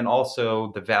visitation and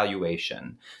also the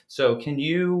valuation. So can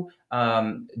you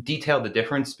detail the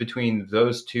difference between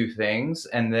those two things,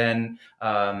 and then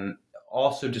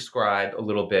also describe a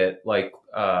little bit like,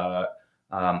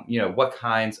 what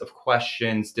kinds of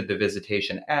questions did the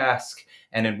visitation ask,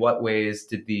 and in what ways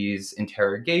did these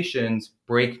interrogations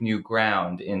break new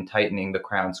ground in tightening the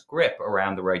crown's grip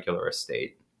around the regular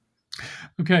estate?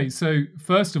 Okay, so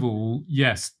first of all,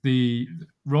 yes, the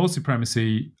royal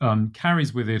supremacy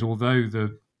carries with it, although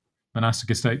the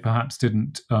monastic estate perhaps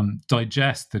didn't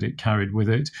digest that it carried with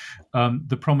it,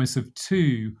 the promise of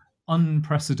two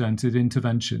unprecedented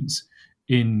interventions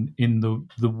in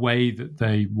the way that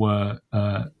they were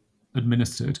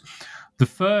administered. The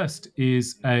first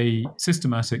is a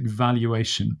systematic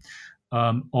valuation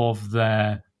of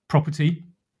their property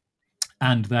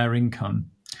and their income.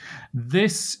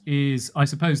 This is, I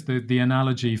suppose, the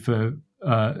analogy for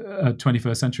a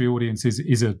 21st century audience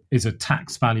is a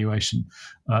tax valuation,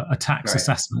 a tax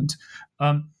assessment.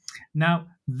 Now,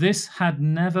 this had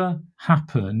never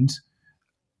happened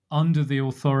under the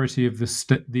authority of the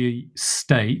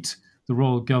state, the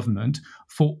royal government,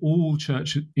 for all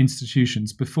church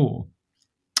institutions before.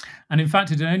 And in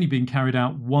fact, it had only been carried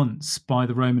out once by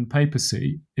the Roman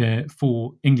papacy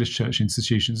for English church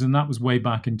institutions, and that was way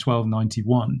back in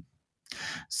 1291.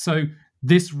 So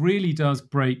this really does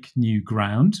break new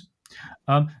ground.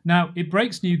 Now, it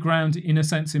breaks new ground in a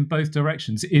sense in both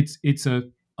directions. It's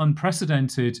an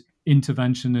unprecedented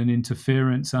intervention and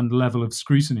interference and level of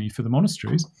scrutiny for the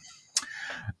monasteries,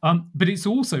 but it's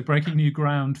also breaking new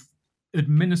ground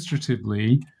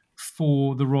administratively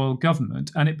for the royal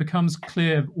government. And it becomes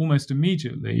clear almost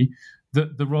immediately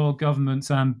that the royal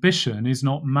government's ambition is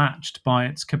not matched by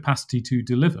its capacity to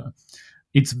deliver.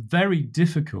 It's very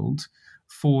difficult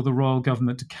for the royal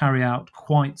government to carry out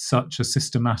quite such a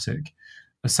systematic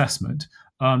assessment.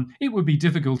 It would be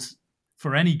difficult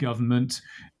for any government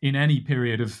in any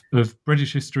period of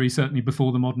British history, certainly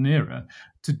before the modern era,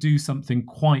 to do something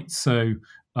quite so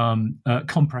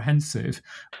comprehensive,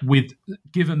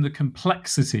 given the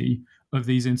complexity of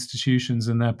these institutions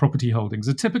and their property holdings.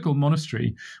 A typical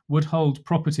monastery would hold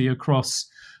property across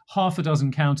half a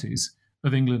dozen counties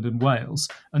of England and Wales.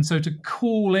 And so to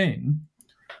call in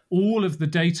all of the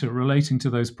data relating to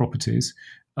those properties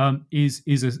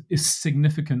is a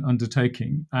significant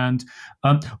undertaking. And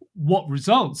what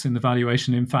results in the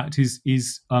valuation, in fact,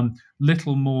 is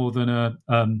little more than a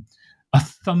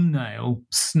thumbnail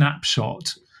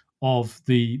snapshot of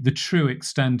the true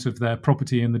extent of their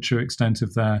property and the true extent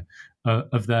of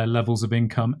their levels of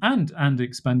income and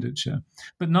expenditure.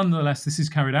 But nonetheless, this is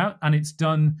carried out, and it's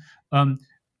done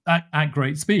at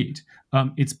great speed.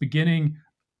 It's beginning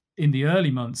in the early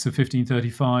months of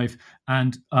 1535,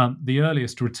 and the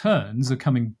earliest returns are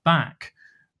coming back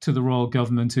to the royal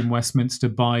government in Westminster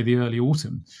by the early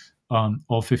autumn of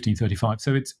 1535.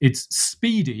 So it's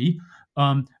speedy,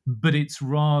 but it's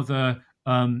rather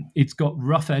it's got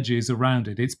rough edges around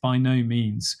it. It's by no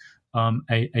means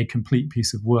a complete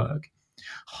piece of work.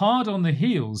 Hard on the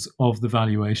heels of the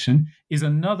valuation is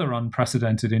another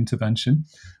unprecedented intervention,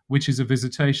 which is a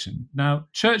visitation. Now,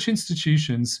 church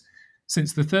institutions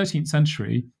since the 13th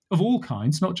century, of all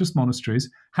kinds, not just monasteries,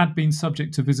 had been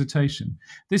subject to visitation.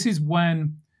 This is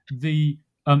when the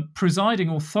presiding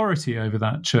authority over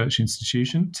that church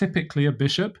institution, typically a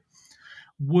bishop,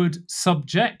 would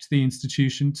subject the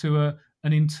institution to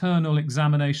an internal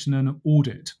examination and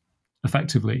audit,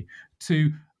 effectively,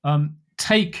 to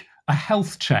take a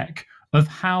health check of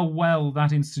how well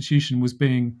that institution was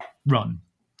being run,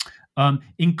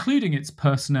 including its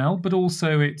personnel, but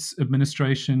also its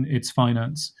administration, its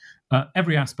finance,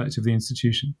 every aspect of the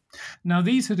institution. Now,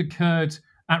 these had occurred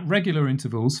at regular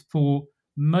intervals for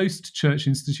most church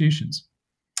institutions,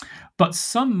 but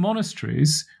some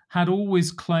monasteries had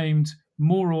always claimed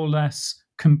more or less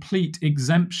complete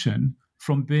exemption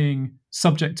from being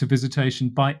subject to visitation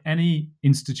by any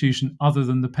institution other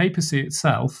than the papacy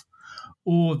itself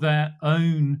or their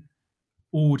own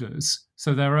orders,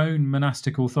 so their own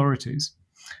monastic authorities.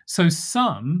 So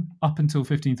some, up until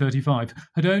 1535,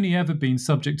 had only ever been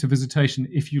subject to visitation,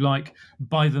 if you like,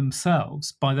 by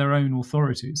themselves, by their own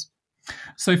authorities.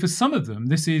 So for some of them,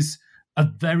 this is a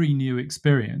very new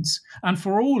experience. And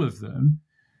for all of them,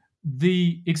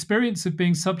 the experience of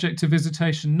being subject to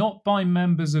visitation, not by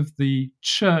members of the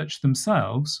church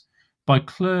themselves, by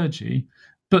clergy,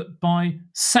 but by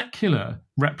secular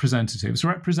representatives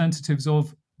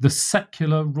of the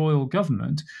secular royal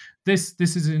government, this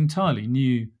is entirely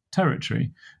new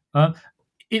territory.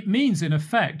 It means, in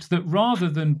effect, that rather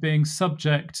than being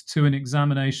subject to an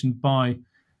examination by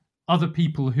other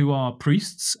people who are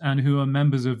priests and who are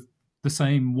members of the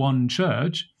same one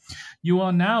church, you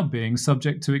are now being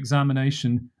subject to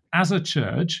examination as a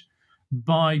church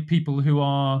by people who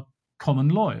are common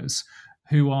lawyers,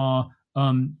 who are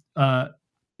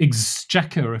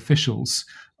exchequer officials,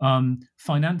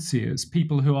 financiers,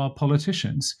 people who are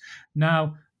politicians.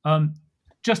 Now,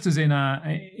 just as in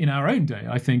our own day,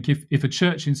 I think if a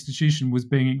church institution was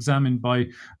being examined by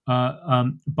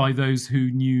those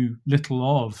who knew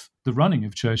little of the running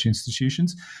of church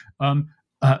institutions,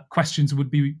 questions would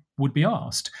be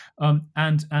asked,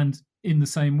 and in the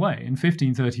same way, in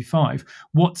 1535,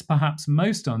 what's perhaps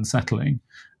most unsettling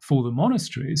for the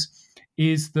monasteries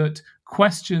is that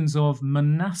questions of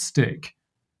monastic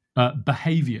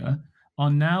behavior are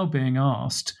now being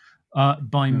asked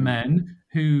by men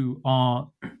who are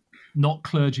not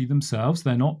clergy themselves.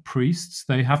 They're not priests.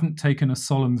 They haven't taken a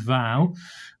solemn vow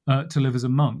to live as a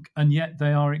monk, and yet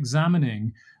they are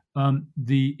examining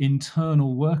the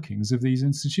internal workings of these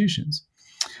institutions.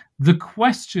 The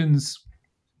questions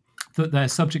that they're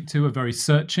subject to are very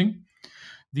searching.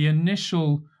 The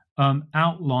initial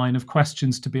outline of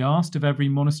questions to be asked of every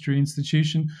monastery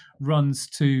institution runs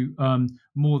to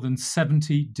more than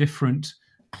 70 different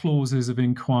clauses of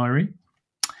inquiry.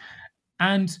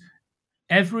 And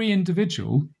every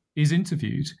individual is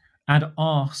interviewed and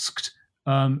asked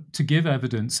to give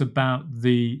evidence about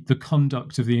the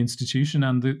conduct of the institution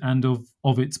and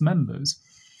of its members.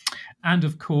 And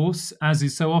of course, as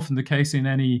is so often the case in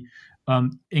any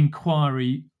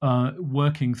inquiry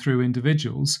working through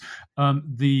individuals,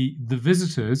 the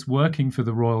visitors working for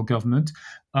the royal government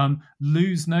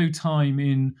lose no time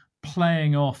in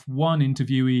playing off one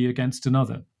interviewee against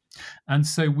another. And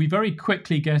so we very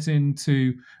quickly get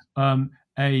into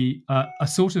a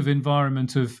sort of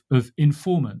environment of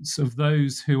informants, of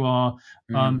those who are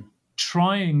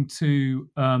trying to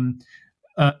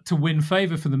win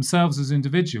favor for themselves as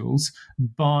individuals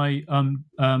by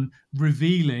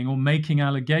revealing or making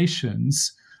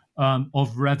allegations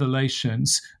of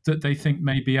revelations that they think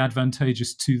may be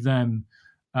advantageous to them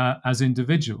as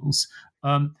individuals.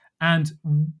 And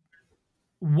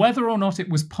whether or not it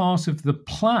was part of the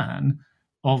plan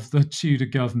of the Tudor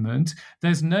government,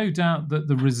 there's no doubt that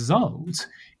the result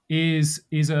is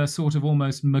a sort of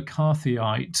almost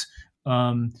McCarthyite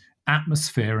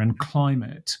atmosphere and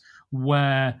climate,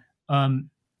 where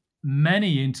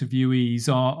many interviewees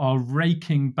are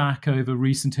raking back over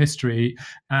recent history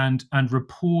and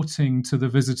reporting to the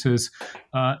visitors.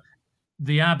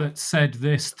 The abbot said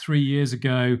this 3 years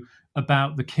ago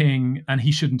about the king, and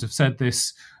he shouldn't have said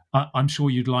this. I'm sure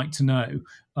you'd like to know.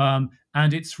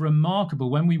 And it's remarkable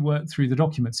when we work through the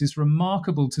documents. It's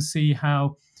remarkable to see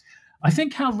how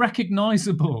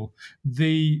recognizable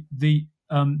the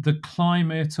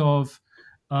climate of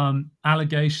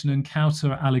allegation and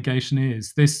counter allegation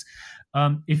is. This,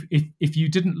 if you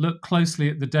didn't look closely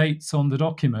at the dates on the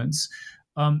documents,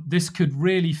 this could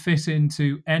really fit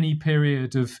into any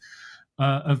period of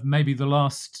maybe the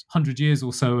last 100 years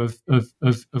or so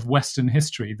of Western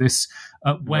history. This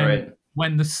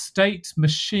when the state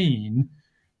machine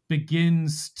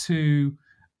begins to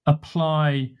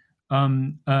apply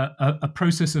a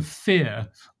process of fear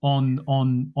on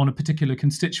a particular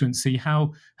constituency,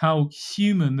 how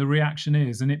human the reaction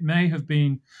is, and it may have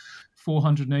been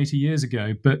 480 years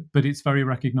ago, but it's very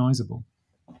recognizable.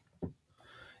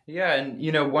 Yeah,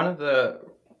 and one of the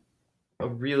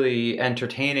really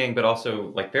entertaining but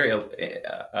also like very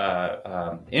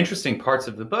interesting parts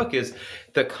of the book is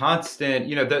the constant,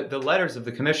 the letters of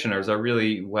the commissioners are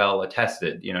really well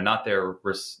attested, not the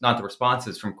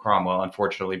responses from Cromwell,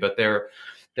 unfortunately, but their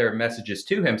messages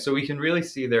to him, so we can really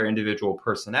see their individual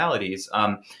personalities,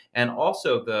 and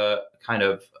also the kind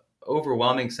of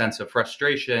overwhelming sense of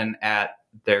frustration at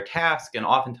their task and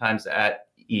oftentimes at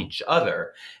each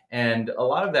other. And a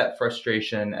lot of that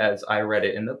frustration, as I read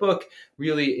it in the book,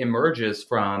 really emerges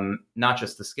from not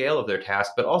just the scale of their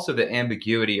task, but also the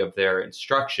ambiguity of their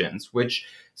instructions, which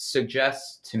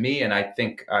suggests to me, and I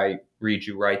think I read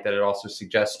you right, that it also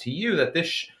suggests to you that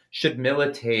this should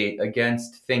militate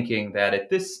against thinking that at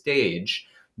this stage,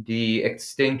 the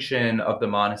extinction of the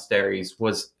monasteries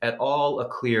was at all a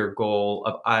clear goal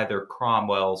of either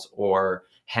Cromwell's or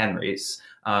Henry's.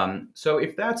 So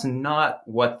if that's not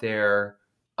what they're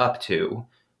up to,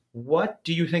 what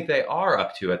do you think they are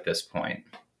up to at this point?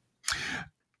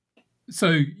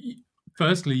 So,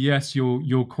 firstly, yes,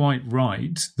 you're quite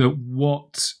right that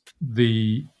what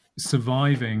the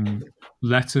surviving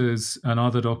letters and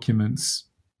other documents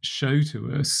show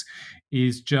to us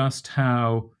is just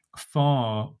how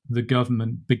far the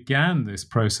government began this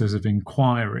process of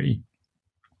inquiry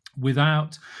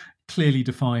without clearly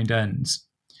defined ends.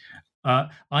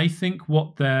 I think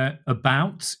what they're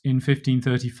about in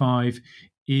 1535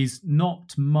 is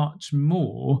not much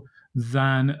more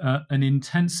than an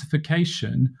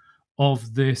intensification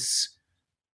of this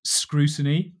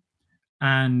scrutiny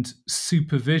and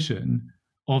supervision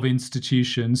of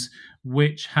institutions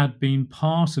which had been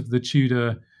part of the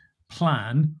Tudor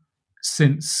plan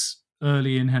since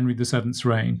early in Henry VII's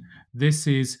reign. This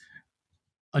is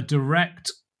a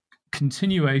direct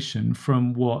continuation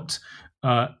from what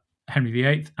Henry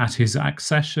VIII at his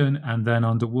accession and then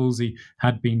under Wolsey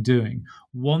had been doing,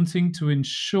 wanting to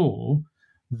ensure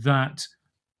that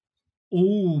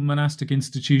all monastic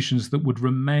institutions that would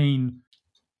remain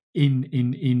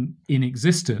in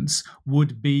existence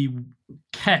would be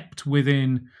kept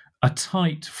within a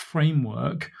tight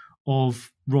framework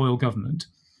of royal government.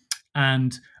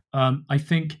 And I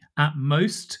think at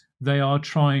most they are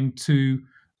trying to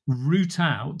root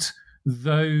out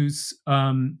those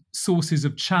sources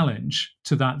of challenge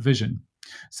to that vision.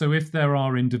 So if there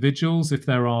are individuals, if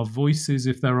there are voices,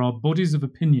 if there are bodies of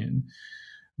opinion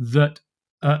that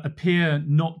appear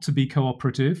not to be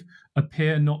cooperative,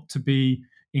 appear not to be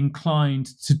inclined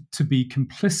to be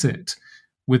complicit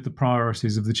with the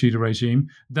priorities of the Tudor regime,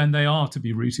 then they are to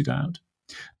be rooted out.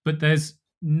 But there's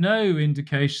no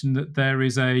indication that there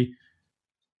is a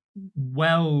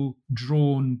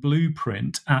well-drawn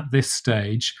blueprint at this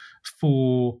stage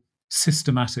for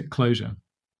systematic closure.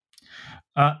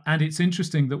 And it's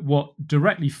interesting that what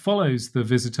directly follows the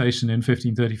visitation in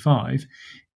 1535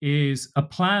 is a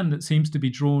plan that seems to be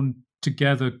drawn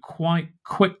together quite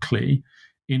quickly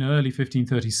in early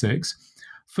 1536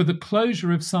 for the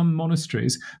closure of some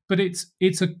monasteries, but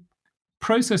it's a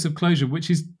process of closure which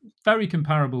is very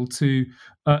comparable to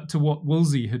what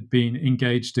Wolsey had been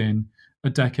engaged in a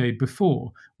decade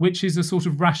before, which is a sort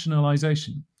of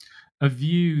rationalization, a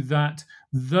view that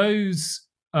those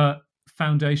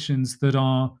foundations that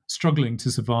are struggling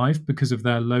to survive because of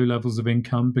their low levels of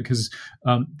income, because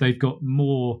they've got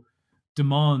more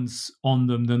demands on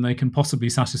them than they can possibly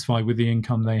satisfy with the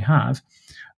income they have,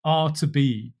 are to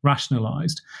be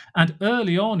rationalized. And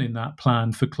early on in that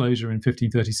plan for closure in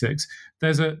 1536,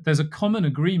 there's a common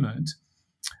agreement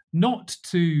not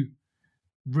to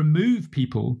remove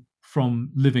people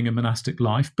from living a monastic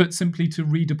life, but simply to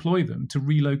redeploy them, to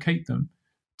relocate them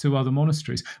to other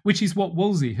monasteries, which is what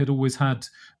Wolsey had always had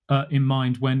in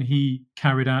mind when he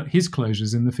carried out his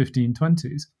closures in the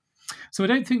 1520s. So I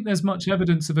don't think there's much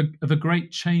evidence of a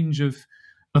great change of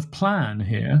plan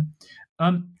here.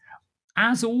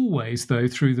 As always, though,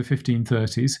 through the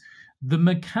 1530s, the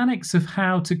mechanics of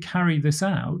how to carry this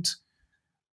out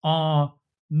are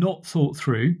not thought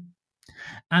through,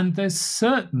 and there's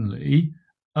certainly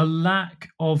a lack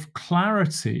of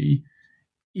clarity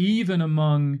even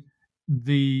among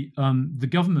the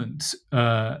government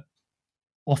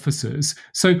officers.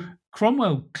 So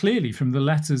Cromwell, clearly from the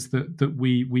letters that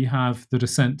we have that are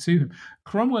sent to him,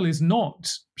 Cromwell is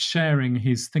not sharing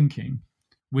his thinking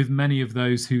with many of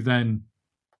those who then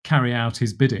carry out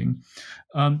his bidding.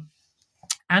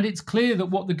 And it's clear that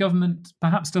what the government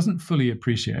perhaps doesn't fully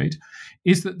appreciate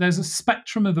is that there's a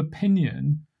spectrum of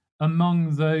opinion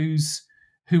among those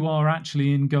who are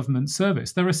actually in government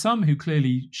service. There are some who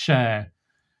clearly share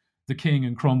the King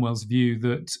and Cromwell's view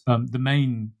that the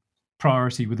main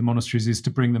priority with the monasteries is to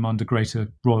bring them under greater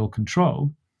royal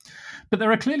control. But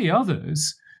there are clearly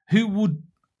others who would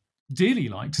dearly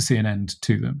like to see an end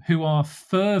to them, who are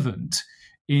fervent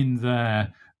in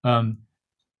their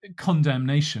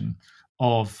condemnation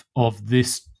of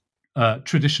this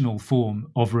traditional form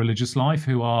of religious life,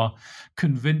 who are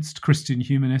convinced Christian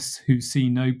humanists who see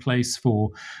no place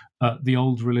for the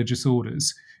old religious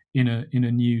orders in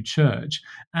a new church.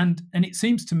 And it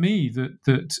seems to me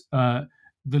that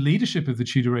the leadership of the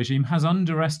Tudor regime has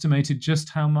underestimated just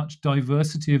how much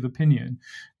diversity of opinion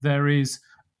there is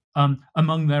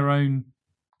among their own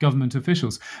government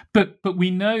officials. But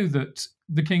we know that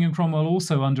the King and Cromwell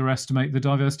also underestimate the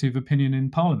diversity of opinion in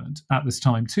Parliament at this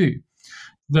time too.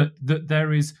 That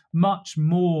there is much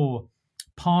more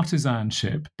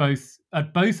partisanship, both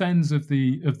at both ends of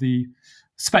the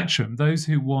spectrum. Those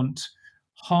who want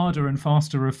harder and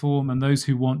faster reform, and those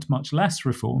who want much less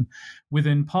reform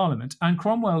within Parliament. And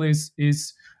Cromwell is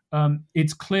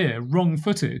it's clear,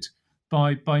 wrong-footed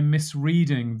by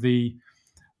misreading the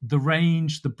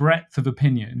range, the breadth of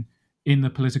opinion in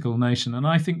the political nation. And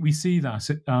I think we see that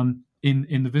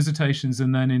in the visitations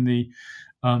and then in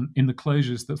the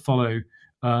closures that follow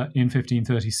in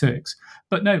 1536.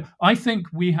 But no, I think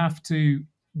we have to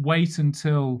wait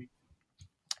until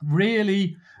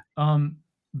really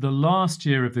the last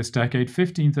year of this decade,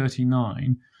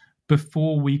 1539,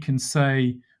 before we can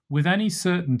say with any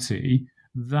certainty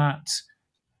that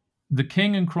the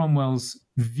King and Cromwell's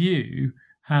view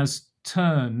has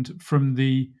turned from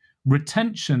the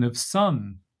retention of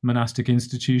some monastic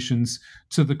institutions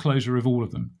to the closure of all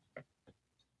of them.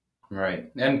 Right.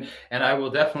 And I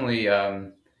will definitely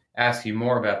ask you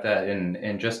more about that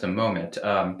in just a moment.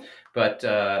 But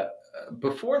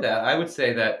before that, I would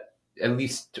say that, at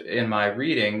least in my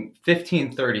reading,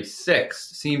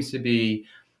 1536 seems to be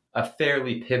a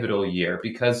fairly pivotal year,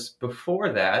 because before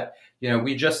that,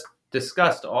 we just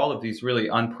discussed all of these really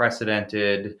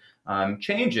unprecedented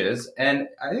changes, and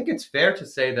I think it's fair to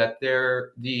say that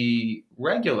the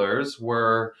regulars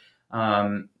were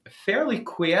fairly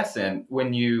quiescent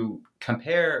when you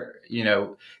compare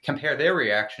their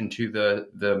reaction to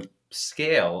the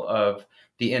scale of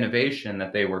the innovation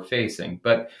that they were facing.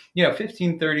 But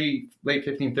 1530, late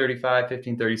 1535,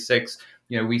 1536,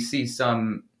 we see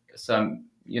some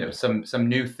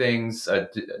new things,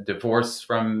 divorce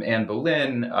from Anne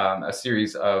Boleyn, a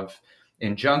series of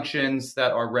injunctions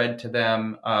that are read to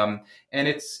them. And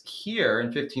it's here in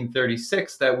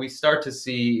 1536 that we start to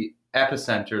see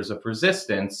epicenters of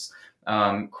resistance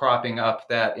cropping up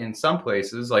that in some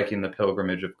places, like in the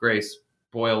Pilgrimage of Grace,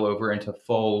 boil over into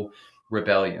full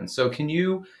rebellion. So can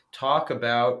you talk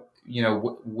about,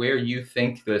 where you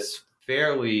think this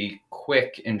fairly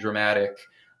quick and dramatic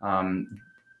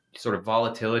sort of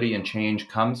volatility and change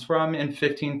comes from in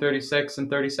 1536 and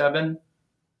 37?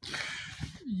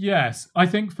 Yes, I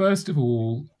think first of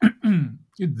all,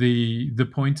 the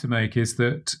point to make is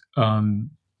that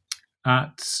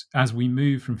as we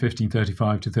move from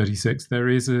 1535 to 36, there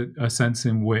is a sense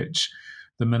in which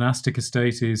the monastic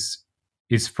estate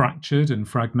is fractured and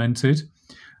fragmented.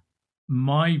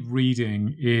 My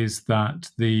reading is that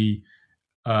the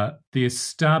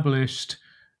established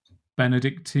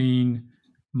Benedictine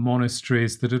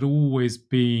monasteries that had always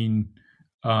been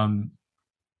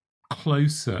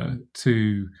closer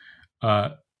to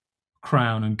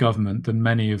crown and government than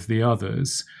many of the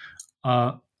others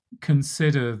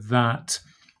consider that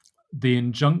the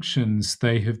injunctions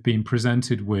they have been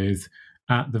presented with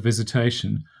at the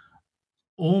visitation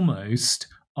almost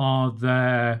are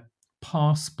their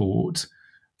passport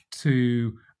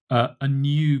to a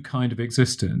new kind of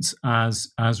existence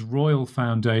as royal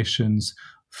foundations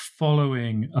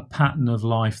following a pattern of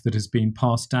life that has been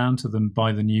passed down to them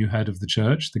by the new head of the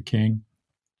church, the king.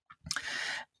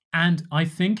 And I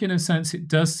think, in a sense, it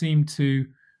does seem to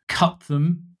cut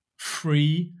them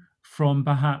free from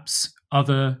perhaps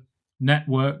other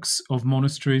networks of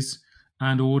monasteries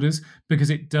and orders, because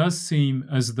it does seem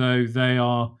as though they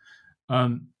are,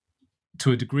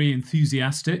 to a degree,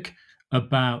 enthusiastic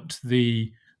about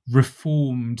the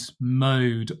reformed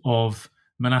mode of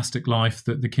monastic life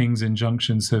that the king's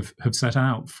injunctions have set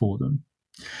out for them.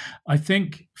 I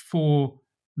think for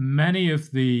many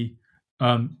of the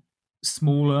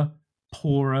smaller,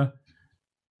 poorer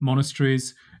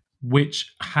monasteries,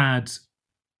 which had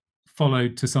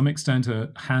followed to some extent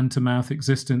a hand-to-mouth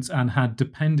existence and had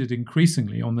depended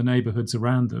increasingly on the neighbourhoods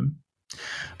around them,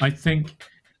 I think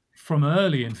from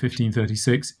early in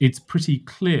 1536, it's pretty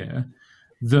clear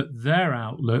that their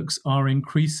outlooks are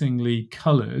increasingly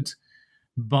coloured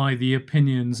by the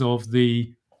opinions of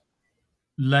the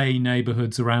lay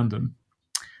neighbourhoods around them,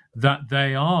 that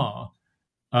they are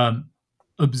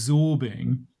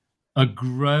absorbing a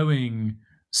growing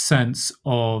sense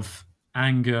of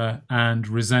anger and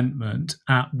resentment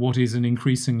at what is an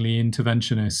increasingly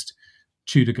interventionist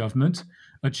Tudor government,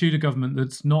 a Tudor government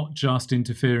that's not just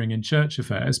interfering in church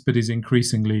affairs, but is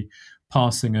increasingly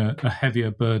passing a heavier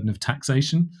burden of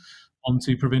taxation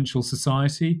onto provincial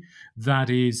society, that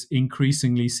is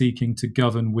increasingly seeking to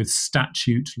govern with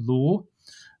statute law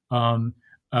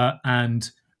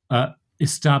and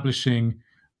establishing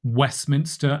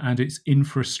Westminster and its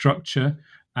infrastructure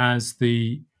as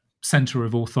the centre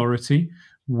of authority,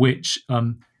 which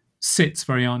sits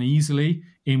very uneasily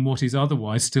in what is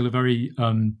otherwise still a very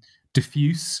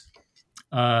diffuse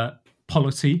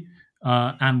polity,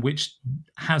 and which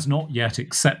has not yet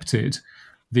accepted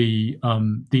the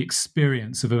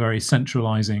experience of a very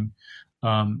centralising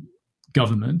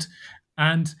government.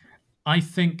 And I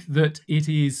think that it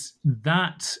is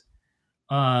that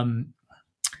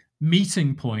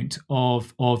meeting point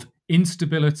of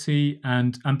instability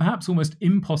and perhaps almost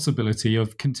impossibility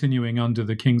of continuing under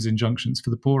the king's injunctions for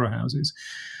the poorer houses,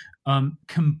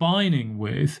 combining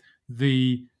with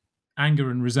the anger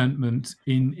and resentment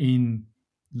in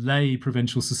lay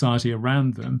provincial society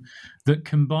around them, that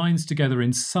combines together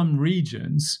in some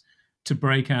regions to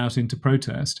break out into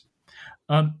protest.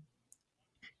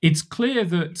 It's clear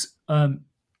that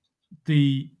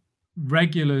the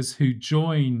regulars who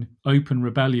join open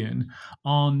rebellion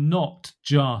are not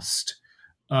just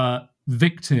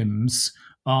victims,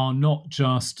 are not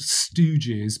just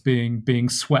stooges being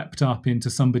swept up into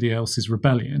somebody else's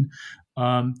rebellion.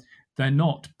 They're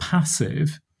not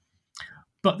passive.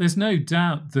 But there's no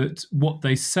doubt that what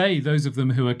they say, those of them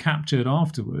who are captured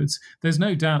afterwards, there's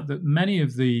no doubt that many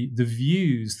of the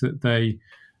views that they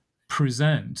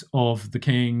present of the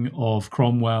king, of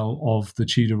Cromwell, of the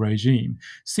Tudor regime,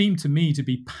 seem to me to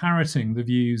be parroting the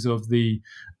views of the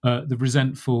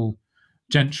resentful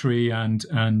gentry and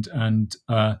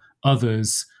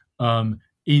others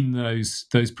in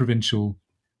those provincial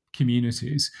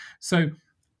communities. So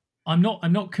I'm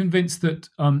not convinced that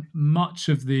much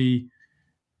of the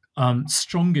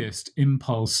strongest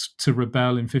impulse to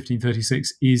rebel in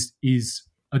 1536 is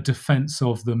a defense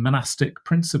of the monastic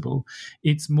principle.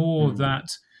 It's more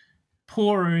that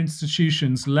poorer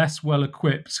institutions, less well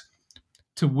equipped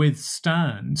to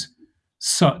withstand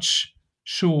such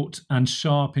short and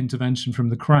sharp intervention from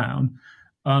the crown,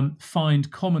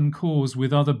 find common cause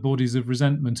with other bodies of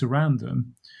resentment around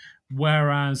them,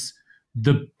 whereas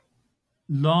the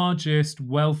largest,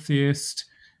 wealthiest,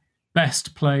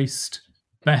 best placed,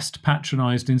 best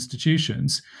patronized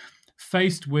institutions,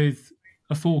 faced with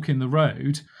a fork in the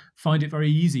road, find it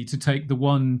very easy to take the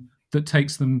one that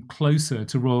takes them closer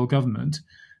to royal government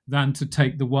than to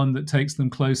take the one that takes them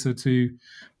closer to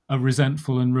a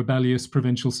resentful and rebellious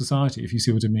provincial society, if you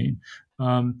see what I mean.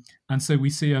 And so we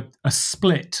see a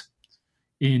split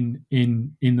in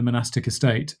the monastic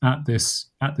estate at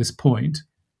this point.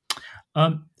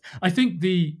 I think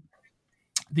the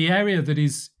area that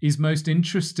is most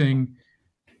interesting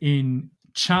in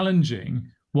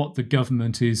challenging what the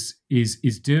government is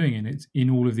doing in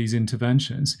all of these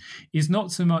interventions is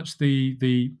not so much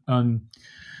the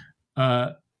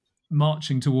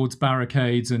marching towards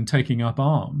barricades and taking up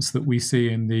arms that we see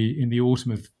in the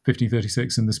autumn of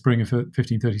 1536 and the spring of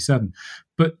 1537,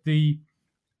 but the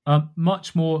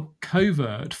much more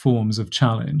covert forms of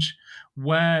challenge,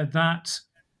 where that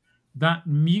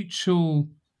mutual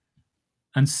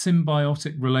and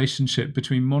symbiotic relationship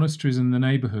between monasteries and the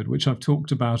neighborhood, which I've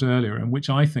talked about earlier, and which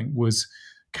I think was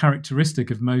characteristic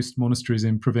of most monasteries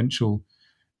in provincial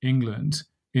England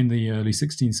in the early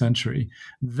 16th century,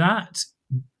 that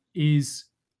is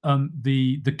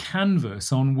the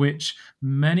canvas on which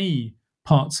many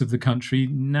parts of the country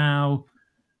now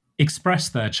express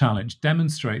their challenge,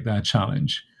 demonstrate their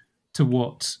challenge to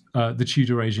what the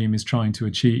Tudor regime is trying to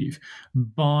achieve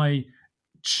by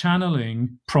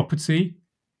channeling property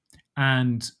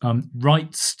and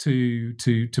rights to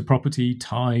property,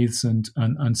 tithes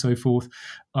and so forth,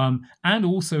 and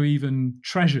also even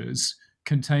treasures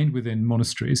contained within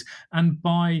monasteries, and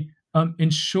by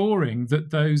ensuring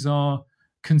that those are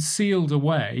concealed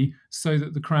away so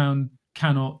that the crown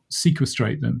cannot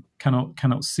sequestrate them,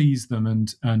 cannot seize them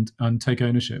and take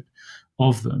ownership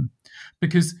of them,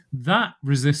 because that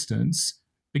resistance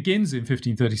begins in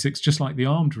 1536, just like the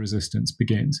armed resistance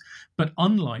begins. But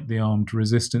unlike the armed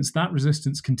resistance, that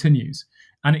resistance continues,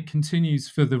 and it continues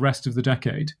for the rest of the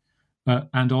decade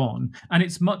and on. And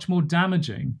it's much more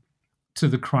damaging to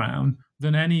the crown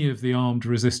than any of the armed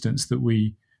resistance that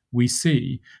we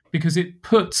see, because it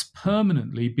puts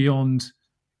permanently beyond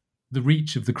the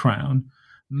reach of the crown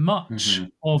much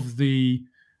of the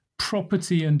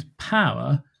property and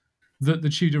power that the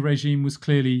Tudor regime was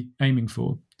clearly aiming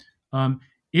for.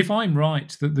 If I'm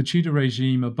right that the Tudor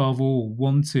regime, above all,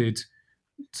 wanted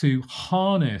to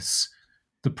harness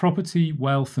the property,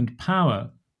 wealth, and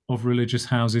power of religious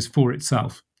houses for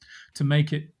itself, to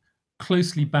make it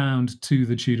closely bound to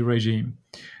the Tudor regime,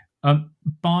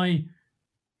 by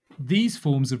these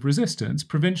forms of resistance,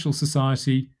 provincial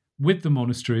society with the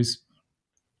monasteries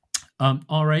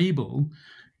are able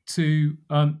to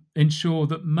ensure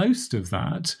that most of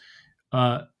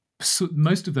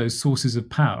those sources of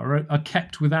power are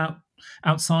kept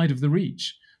outside of the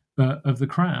reach of the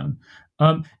crown.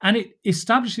 And it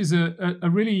establishes a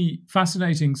really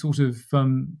fascinating sort of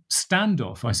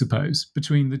standoff, I suppose,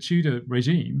 between the Tudor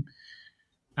regime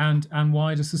and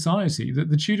wider society. That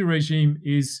the Tudor regime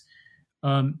is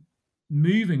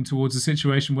moving towards a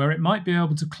situation where it might be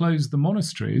able to close the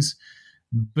monasteries,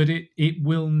 but it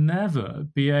will never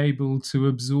be able to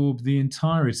absorb the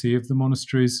entirety of the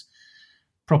monasteries'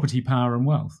 property, power, and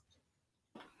wealth.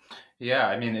 Yeah,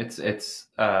 I mean, it's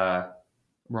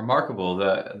remarkable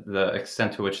the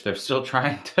extent to which they're still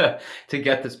trying to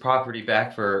get this property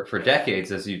back for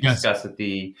decades, as you discuss at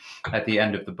the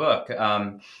end of the book.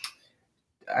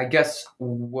 I guess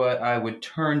what I would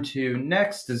turn to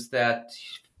next is that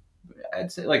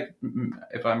I'd say, like,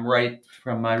 if I'm right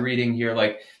from my reading here,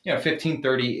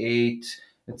 1538,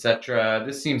 etc.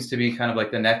 This seems to be kind of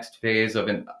like the next phase of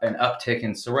an uptick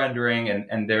in surrendering,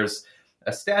 and there's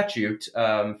a statute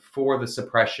for the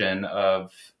suppression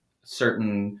of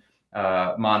certain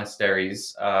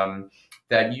monasteries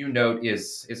that you note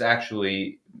is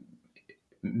actually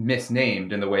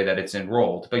misnamed in the way that it's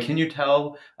enrolled. But can you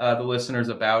tell the listeners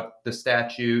about the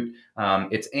statute,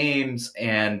 its aims,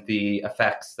 and the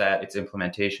effects that its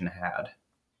implementation had?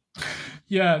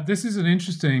 Yeah, this is an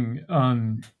interesting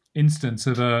instance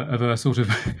of a sort of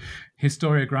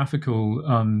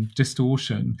historiographical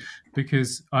distortion,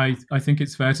 because I think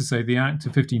it's fair to say the Act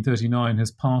of 1539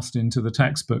 has passed into the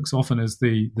textbooks often as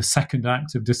the second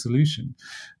act of dissolution.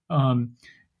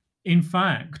 In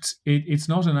fact, it's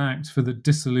not an act for the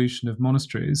dissolution of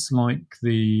monasteries like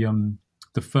the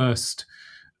first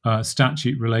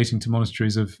statute relating to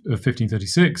monasteries of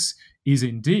 1536 is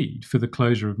indeed for the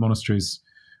closure of monasteries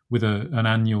with an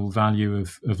annual value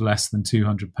of less than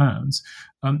 £200.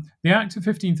 The Act of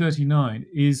 1539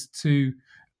 is to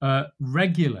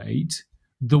regulate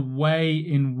the way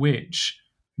in which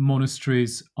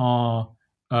monasteries are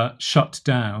shut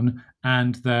down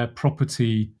and their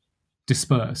property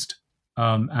dispersed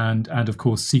and of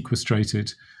course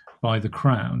sequestrated by the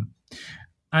Crown.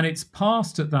 And it's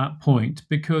passed at that point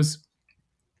because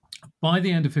by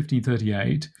the end of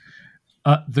 1538,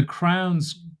 the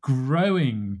Crown's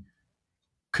growing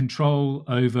control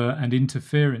over and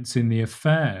interference in the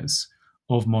affairs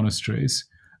of monasteries,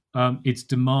 its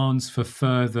demands for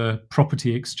further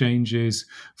property exchanges,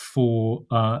 for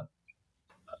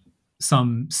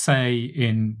some say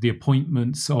in the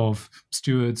appointments of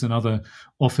stewards and other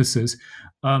officers,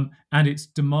 and its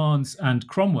demands and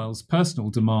Cromwell's personal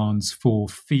demands for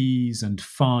fees and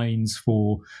fines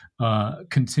for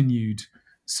continued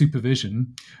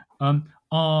supervision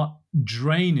are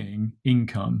draining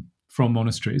income from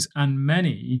monasteries, and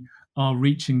many are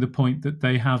reaching the point that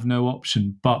they have no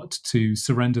option but to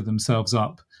surrender themselves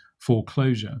up for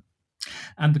closure.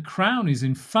 And the Crown is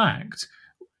in fact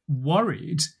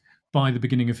worried by the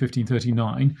beginning of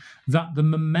 1539 that the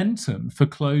momentum for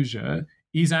closure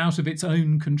is out of its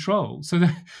own control. So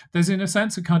there's in a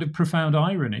sense a kind of profound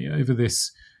irony over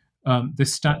this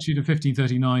statute of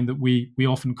 1539 that we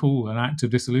often call an act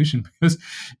of dissolution, because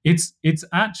it's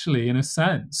actually in a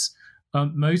sense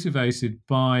motivated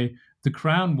by the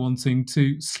Crown wanting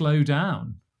to slow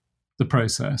down the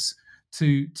process,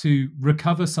 to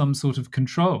recover some sort of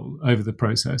control over the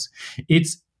process.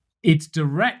 It's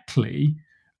directly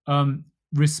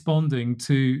responding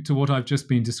to what I've just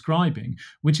been describing,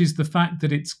 which is the fact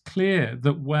that it's clear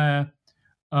that where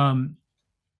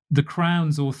the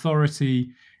Crown's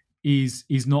authority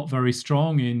is not very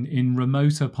strong in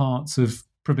remoter parts of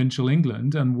provincial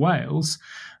England and Wales,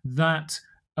 that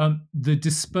the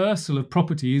dispersal of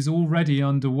property is already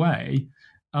underway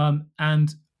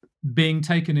and being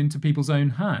taken into people's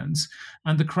own hands.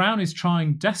 And the Crown is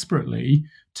trying desperately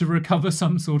to recover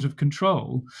some sort of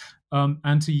control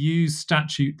and to use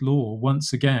statute law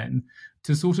once again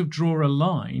to sort of draw a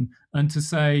line and to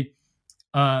say,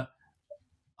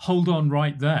 hold on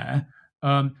right there.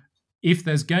 If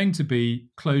there's going to be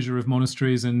closure of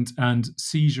monasteries and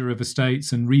seizure of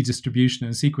estates and redistribution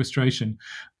and sequestration,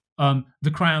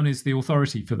 the Crown is the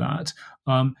authority for that,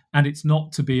 and it's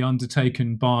not to be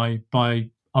undertaken by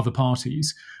other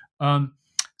parties.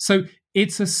 So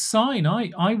it's a sign,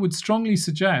 I would strongly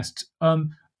suggest,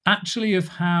 actually, of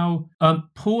how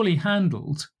poorly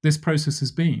handled this process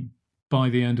has been by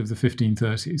the end of the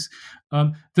 1530s.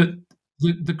 That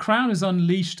the Crown has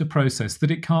unleashed a process that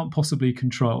it can't possibly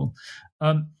control.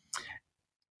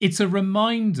 It's a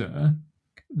reminder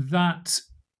that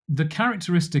the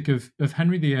characteristic of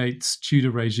Henry VIII's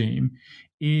Tudor regime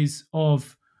is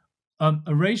of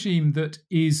a regime that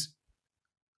is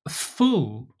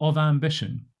full of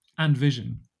ambition and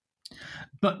vision,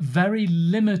 but very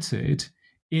limited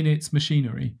in its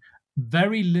machinery,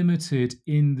 very limited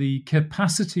in the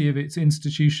capacity of its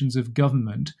institutions of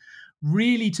government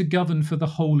really to govern for the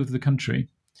whole of the country.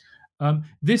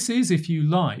 This is, if you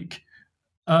like,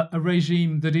 a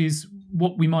regime that is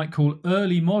what we might call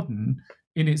early modern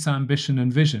in its ambition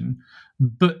and vision,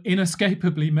 but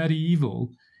inescapably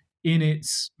medieval in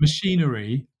its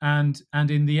machinery and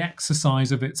in the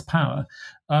exercise of its power.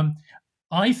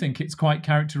 I think it's quite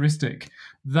characteristic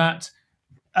that,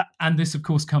 and this of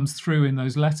course comes through in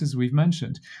those letters we've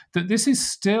mentioned, that this is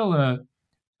still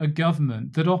a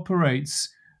government that operates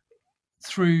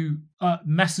through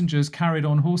messengers carried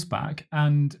on horseback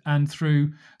and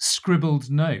through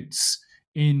scribbled notes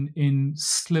in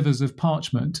slivers of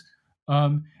parchment.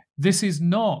 This is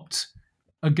not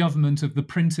a government of the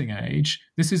printing age.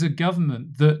 This is a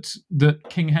government that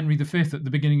King Henry V at the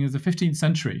beginning of the 15th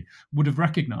century would have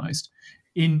recognised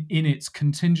in its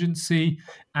contingency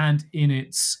and in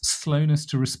its slowness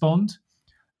to respond.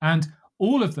 And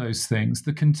all of those things,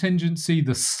 the contingency,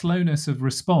 the slowness of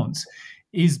response,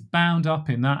 is bound up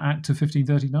in that Act of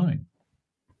 1539.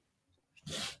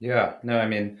 Yeah, no, I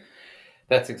mean,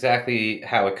 that's exactly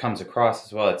how it comes across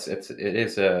as well. It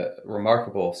is a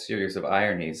remarkable series of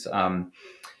ironies.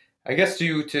 I guess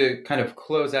to kind of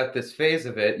close out this phase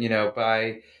of it,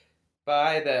 by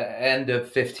by the end of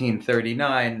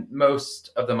 1539,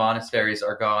 most of the monasteries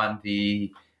are gone.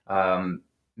 The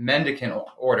mendicant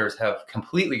orders have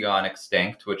completely gone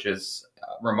extinct, which is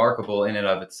remarkable in and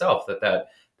of itself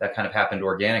that kind of happened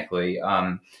organically.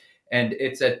 And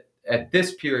it's at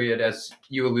this period, as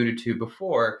you alluded to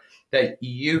before, that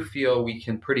you feel we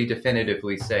can pretty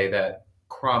definitively say that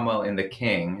Cromwell and the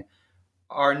king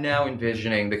are now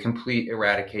envisioning the complete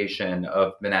eradication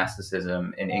of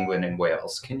monasticism in England and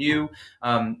Wales. Can you,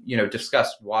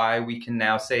 discuss why we can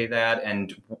now say that,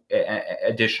 and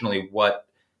additionally, what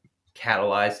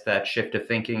catalyzed that shift of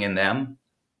thinking in them?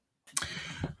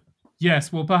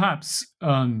 Yes, well, perhaps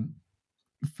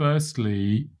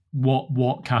firstly,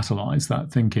 what catalyzed that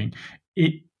thinking?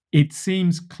 It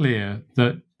seems clear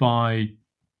that by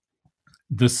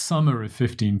the summer of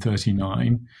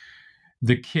 1539,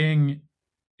 the king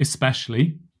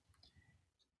especially,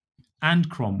 and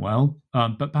Cromwell,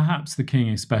 but perhaps the king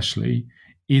especially,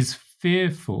 is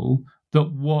fearful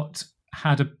that what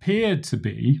had appeared to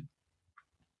be,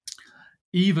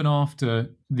 even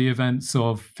after the events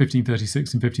of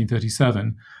 1536 and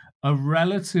 1537, a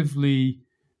relatively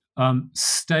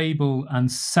stable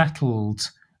and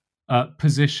settled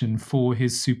position for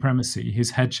his supremacy, his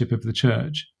headship of the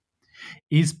church,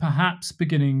 is perhaps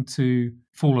beginning to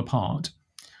fall apart.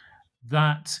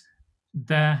 That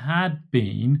there had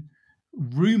been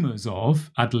rumours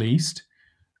of, at least,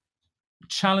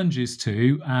 challenges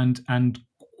to and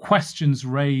questions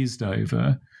raised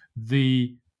over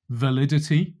the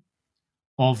validity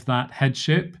of that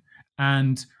headship,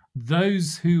 and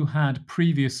those who had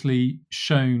previously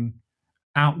shown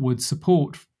outward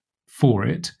support for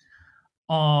it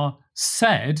are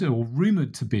said or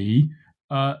rumoured to be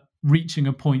reaching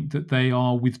a point that they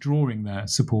are withdrawing their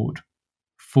support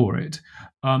for it,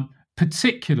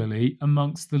 particularly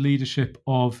amongst the leadership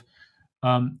of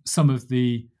some of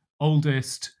the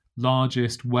oldest,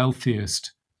 largest,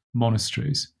 wealthiest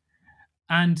monasteries.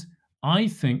 And I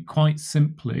think quite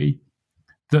simply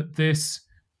that this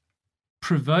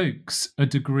provokes a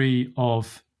degree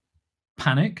of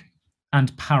panic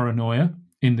and paranoia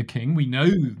in the king. We know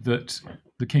that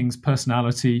the king's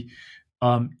personality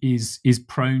is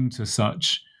prone to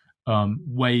such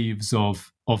waves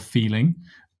of feeling,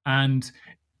 and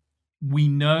we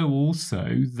know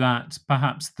also that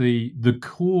perhaps the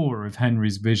core of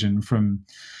Henry's vision from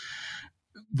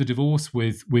the divorce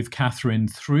with Catherine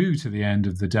through to the end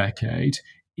of the decade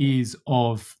is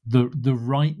of the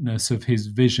rightness of his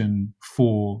vision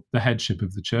for the headship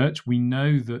of the church. We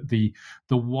know that the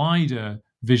wider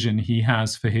vision he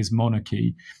has for his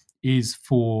monarchy is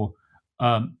for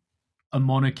a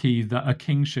monarchy, that a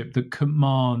kingship that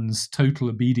commands total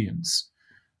obedience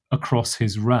across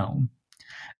his realm.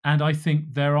 And I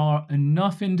think there are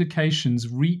enough indications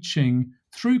reaching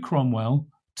through Cromwell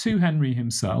to Henry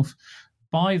himself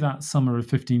by that summer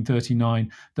of 1539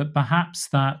 that perhaps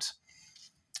that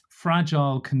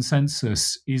fragile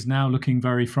consensus is now looking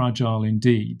very fragile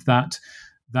indeed,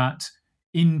 that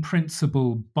in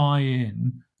principle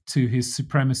buy-in to his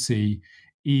supremacy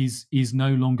is no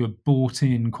longer bought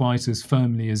in quite as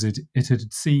firmly as it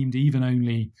had seemed even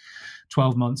only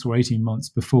 12 months or 18 months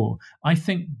before. I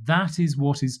think that is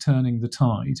what is turning the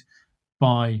tide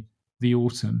by the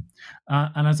autumn.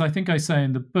 And as I think I say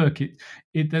in the book,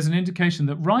 there's an indication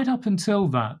that right up until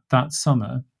that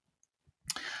summer,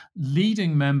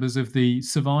 leading members of the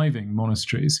surviving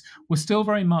monasteries were still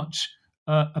very much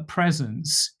a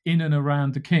presence in and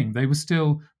around the king. They were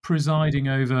still presiding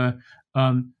over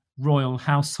royal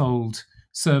household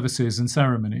services and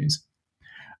ceremonies.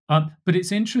 But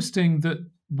it's interesting that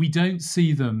we don't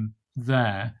see them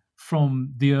there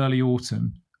from the early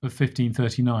autumn of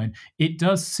 1539. It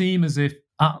does seem as if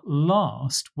at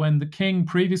last, when the king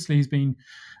previously has been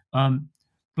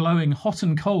blowing hot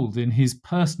and cold in his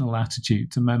personal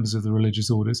attitude to members of the religious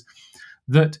orders,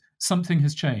 that something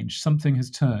has changed, something has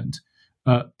turned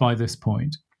by this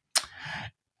point.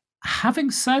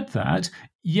 Having said that,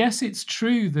 yes, it's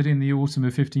true that in the autumn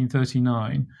of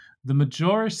 1539, the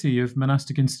majority of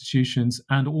monastic institutions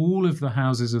and all of the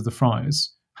houses of the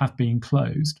friars have been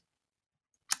closed.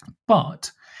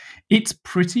 But it's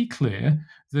pretty clear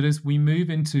that as we move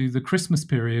into the Christmas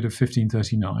period of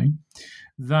 1539,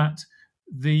 that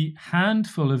the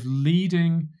handful of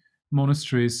leading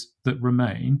monasteries that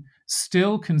remain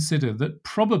still consider that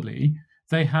probably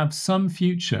they have some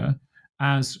future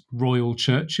as royal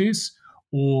churches,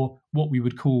 or what we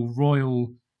would call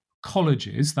royal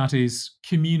colleges, that is,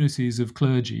 communities of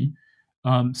clergy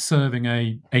serving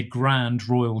a grand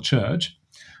royal church,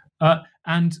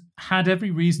 and had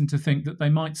every reason to think that they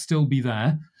might still be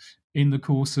there in the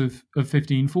course of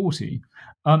 1540.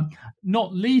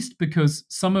 Not least because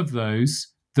some of those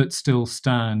that still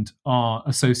stand are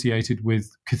associated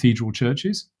with cathedral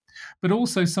churches, but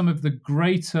also some of the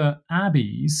greater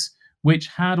abbeys, which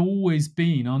had always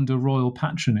been under royal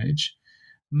patronage,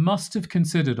 must have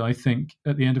considered, I think,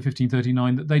 at the end of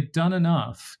 1539, that they'd done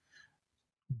enough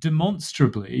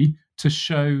demonstrably to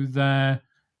show their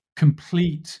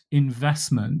complete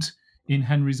investment in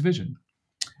Henry's vision.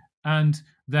 And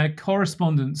their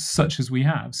correspondence, such as we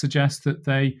have, suggests that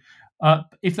they,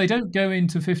 if they don't go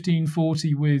into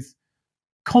 1540 with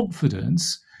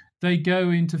confidence, they go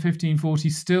into 1540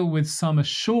 still with some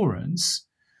assurance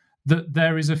that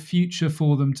there is a future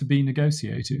for them to be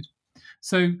negotiated.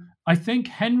 So I think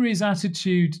Henry's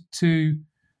attitude to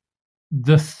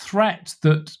the threat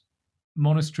that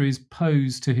monasteries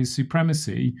pose to his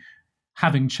supremacy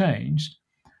having changed,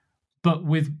 but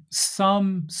with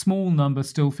some small number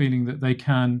still feeling that they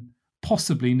can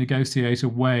possibly negotiate a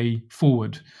way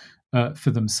forward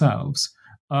for themselves.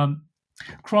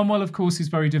 Cromwell, of course, is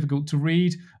very difficult to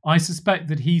read. I suspect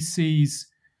that he sees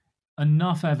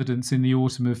enough evidence in the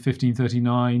autumn of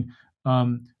 1539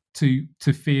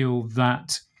 to feel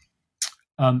that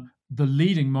the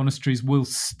leading monasteries will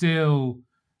still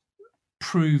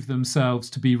prove themselves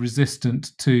to be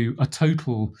resistant to a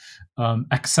total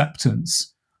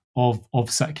acceptance of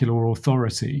secular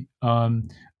authority.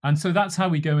 And so that's how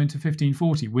we go into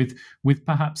 1540, with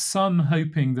perhaps some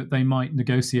hoping that they might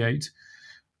negotiate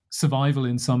survival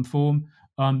in some form,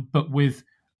 but with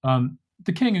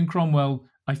the king and Cromwell,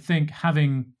 I think,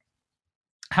 having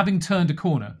turned a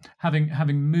corner,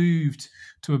 having moved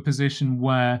to a position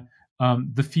where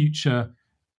the future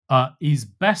is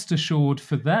best assured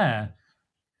for their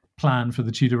plan for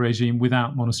the Tudor regime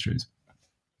without monasteries.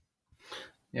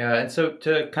 Yeah, and so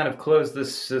to kind of close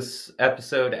this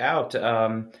episode out,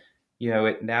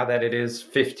 now that it is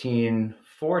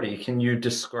 1540, can you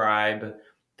describe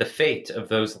the fate of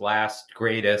those last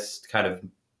greatest, kind of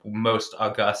most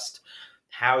august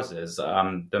houses,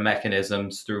 the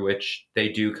mechanisms through which they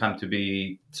do come to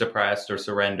be suppressed or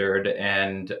surrendered,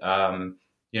 and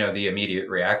the immediate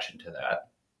reaction to that?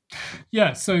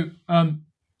 Yeah, so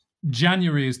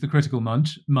January is the critical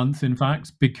month, in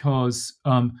fact, because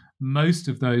most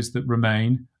of those that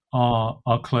remain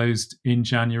are closed in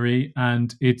January,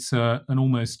 and it's an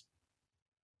almost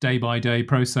day-by-day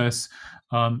process.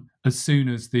 As soon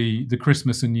as the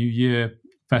Christmas and New Year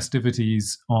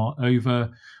festivities are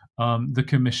over, the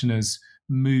commissioners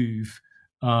move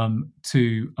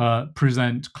to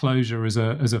present closure as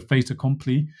a fait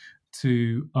accompli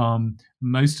to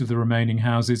most of the remaining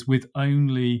houses, with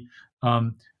only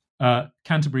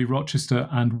Canterbury, Rochester,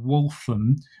 and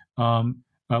Waltham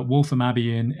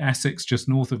Abbey in Essex, just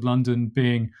north of London,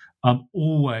 being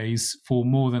always for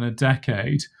more than a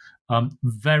decade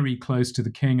very close to the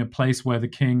king, a place where the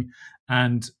king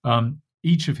and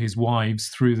each of his wives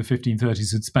through the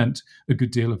 1530s had spent a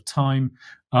good deal of time.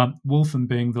 Waltham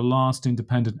being the last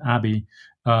independent abbey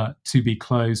to be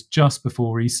closed just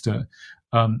before Easter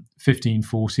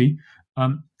 1540.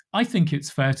 I think it's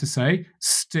fair to say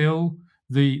still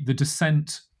the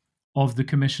dissent of the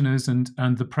commissioners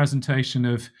and the presentation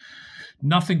of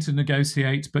nothing to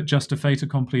negotiate but just a fait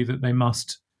accompli that they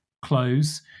must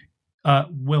close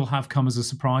will have come as a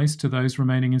surprise to those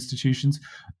remaining institutions,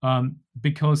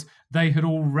 because they had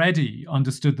already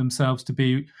understood themselves to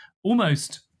be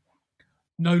almost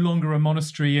no longer a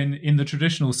monastery in the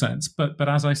traditional sense, but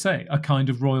as I say, a kind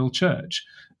of royal church.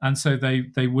 And so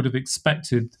they would have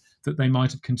expected that they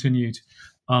might have continued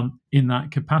in that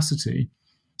capacity.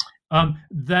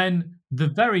 Then the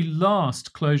very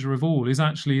last closure of all is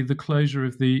actually the closure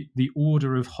of the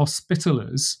Order of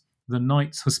Hospitallers, the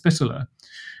Knights Hospitaller,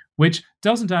 which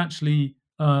doesn't actually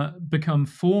become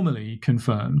formally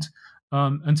confirmed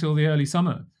until the early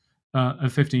summer of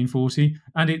 1540,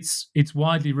 and it's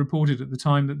widely reported at the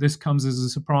time that this comes as a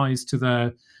surprise to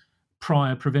their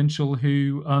prior provincial,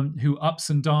 who ups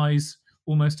and dies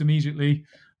almost immediately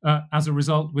as a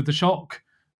result with the shock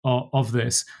of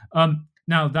this.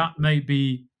 Now that may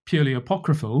be purely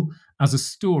apocryphal as a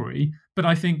story, but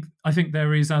I think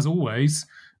there is, as always,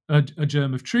 a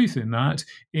germ of truth in that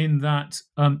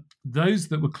those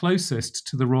that were closest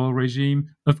to the royal regime,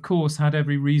 of course, had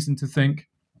every reason to think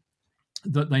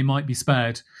that they might be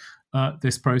spared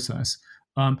this process.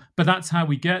 But that's how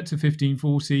we get to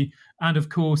 1540, and of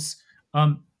course,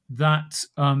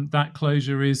 that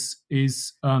closure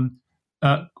is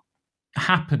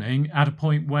happening at a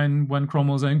point when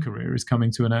Cromwell's own career is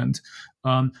coming to an end.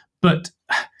 But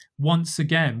once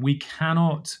again, we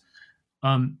cannot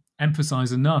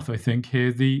emphasize enough, I think,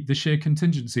 here the sheer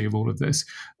contingency of all of this.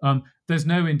 There's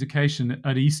no indication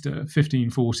at Easter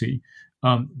 1540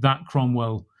 that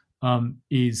Cromwell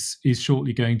is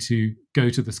shortly going to go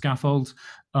to the scaffold,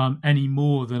 any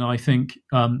more than I think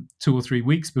 2 or 3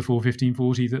 weeks before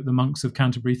 1540 that the monks of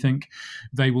Canterbury think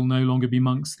they will no longer be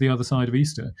monks the other side of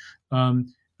Easter.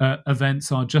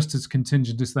 Events are just as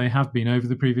contingent as they have been over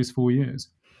the previous 4 years.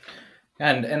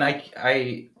 And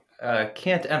I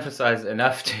can't emphasize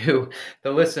enough to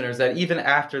the listeners that even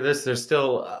after this, there's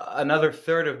still another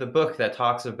third of the book that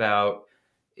talks about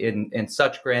in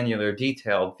such granular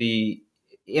detail the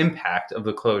impact of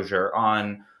the closure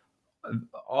on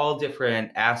all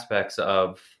different aspects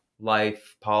of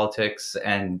life, politics,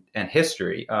 and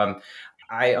history.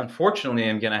 I unfortunately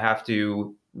am going to have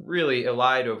to really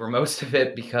elide over most of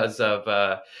it because of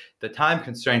the time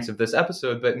constraints of this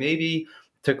episode, but maybe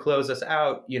to close us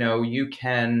out, you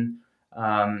can,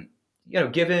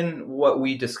 given what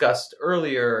we discussed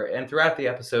earlier and throughout the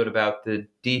episode about the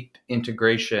deep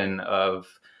integration of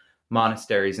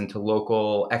monasteries into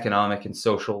local economic and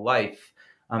social life,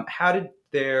 how did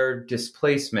their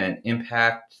displacement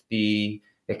impact the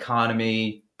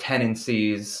economy,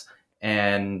 tenancies,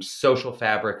 and social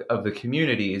fabric of the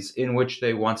communities in which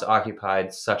they once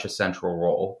occupied such a central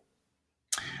role?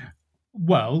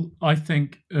 Well, I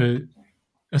think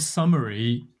a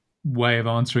summary way of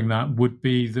answering that would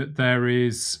be that there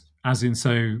is, as in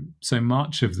so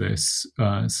much of this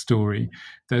story,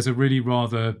 there's a really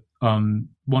rather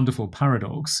wonderful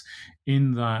paradox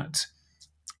in that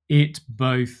it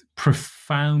both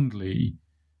profoundly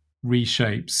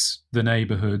reshapes the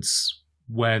neighborhoods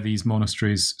where these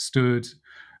monasteries stood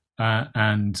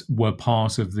and were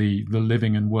part of the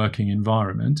living and working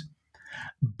environment,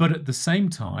 but at the same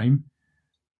time,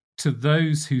 to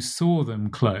those who saw them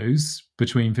close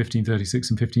between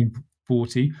 1536 and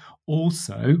 1540,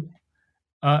 also,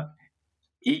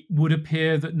 it would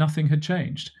appear that nothing had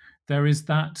changed. There is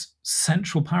that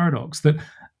central paradox that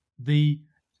the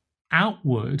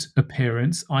outward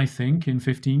appearance, I think, in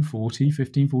 1540,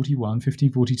 1541,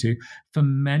 1542, for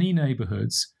many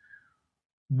neighborhoods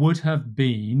would have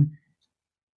been,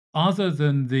 other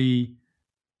than the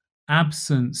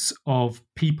absence of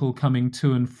people coming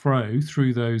to and fro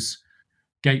through those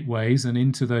gateways and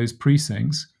into those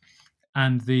precincts,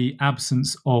 and the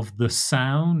absence of the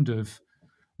sound of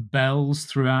bells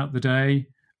throughout the day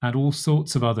and all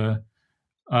sorts of other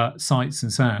sights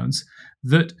and sounds,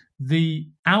 that the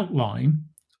outline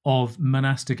of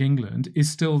monastic England is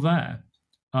still there.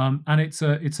 And it's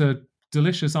a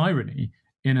delicious irony,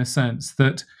 in a sense,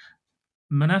 that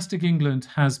monastic England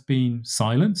has been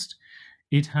silenced.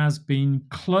 It has been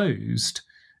closed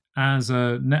as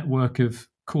a network of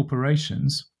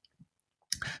corporations,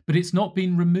 but it's not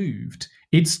been removed.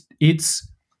 It's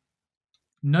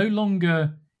no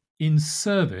longer in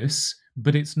service,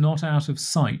 but it's not out of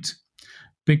sight,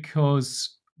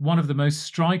 because one of the most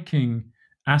striking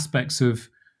aspects of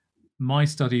my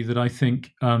study that I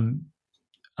think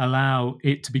allow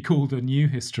it to be called a new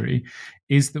history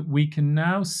is that we can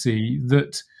now see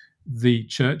that the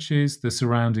churches, the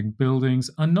surrounding buildings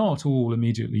are not all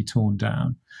immediately torn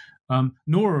down,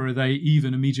 nor are they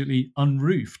even immediately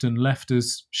unroofed and left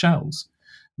as shells.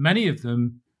 Many of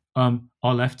them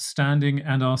are left standing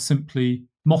and are simply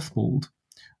mothballed.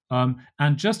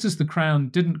 And just as the Crown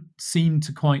didn't seem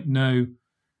to quite know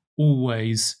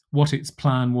always what its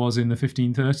plan was in the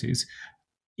 1530s,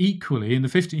 equally in the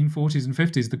 1540s and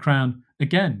 50s, the Crown,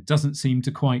 again, doesn't seem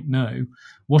to quite know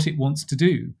what it wants to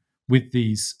do with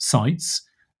these sites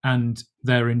and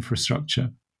their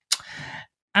infrastructure.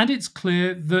 And it's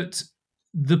clear that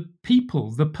the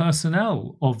people, the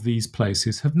personnel of these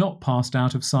places have not passed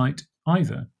out of sight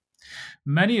either.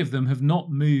 Many of them have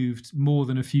not moved more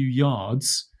than a few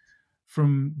yards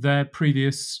from their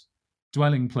previous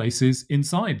dwelling places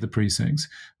inside the precincts.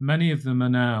 Many of them are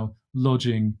now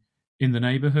lodging in the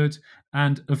neighbourhood.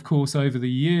 And of course, over the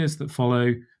years that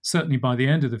follow, certainly by the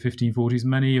end of the 1540s,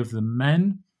 many of the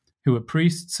men who are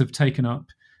priests have taken up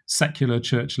secular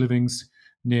church livings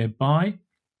nearby.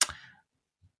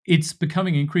 It's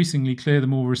becoming increasingly clear, the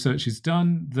more research is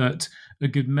done, that a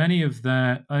good many of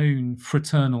their own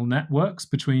fraternal networks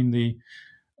between the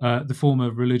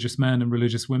former religious men and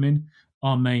religious women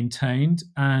are maintained,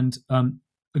 and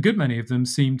a good many of them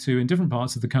seem to, in different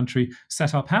parts of the country,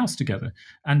 set up house together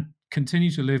and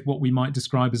continue to live what we might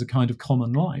describe as a kind of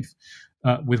common life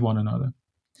with one another.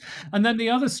 And then the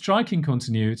other striking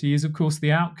continuity is, of course,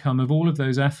 the outcome of all of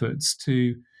those efforts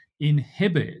to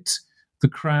inhibit the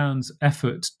Crown's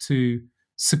effort to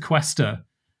sequester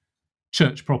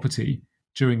church property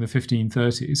during the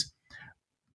 1530s,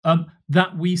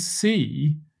 that we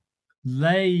see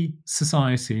lay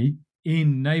society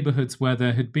in neighborhoods where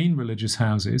there had been religious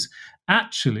houses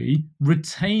actually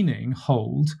retaining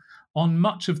hold on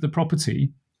much of the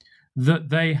property that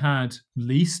they had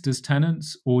leased as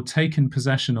tenants or taken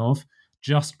possession of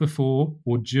just before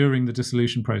or during the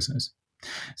dissolution process.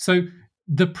 So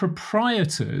the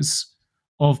proprietors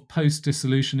of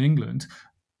post-dissolution England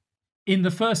in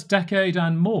the first decade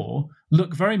and more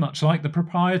look very much like the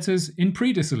proprietors in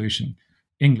pre-dissolution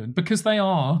England, because they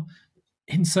are,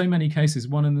 in so many cases,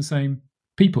 one and the same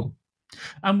people.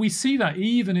 And we see that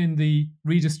even in the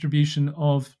redistribution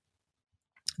of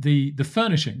the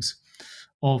furnishings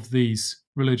of these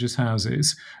religious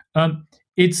houses.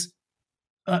 It's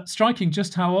striking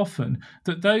just how often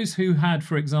that those who had,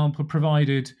 for example,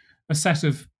 provided a set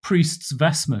of priests'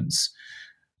 vestments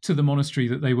to the monastery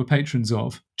that they were patrons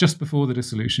of just before the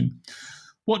dissolution,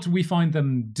 what do we find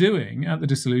them doing at the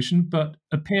dissolution but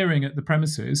appearing at the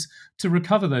premises to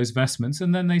recover those vestments,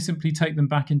 and then they simply take them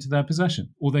back into their possession,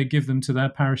 or they give them to their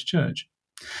parish church.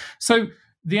 So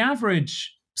the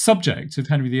average subject of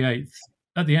Henry VIII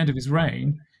at the end of his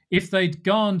reign, if they'd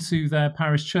gone to their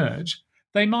parish church,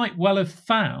 they might well have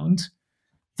found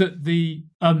that the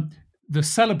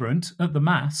celebrant at the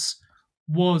Mass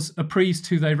was a priest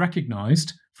who they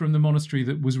recognised from the monastery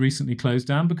that was recently closed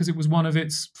down because it was one of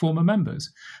its former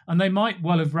members. And they might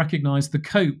well have recognised the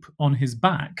cope on his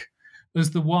back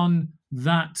as the one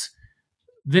that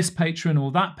this patron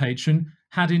or that patron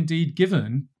had indeed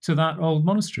given to that old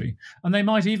monastery. And they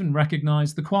might even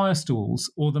recognise the choir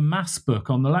stalls or the Mass book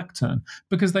on the lectern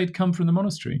because they'd come from the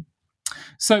monastery.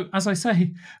 So, as I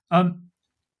say,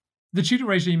 the Tudor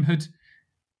regime had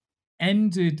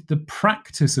ended the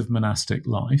practice of monastic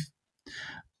life,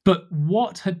 but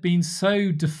what had been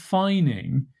so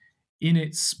defining in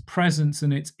its presence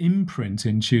and its imprint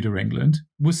in Tudor England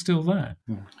was still there.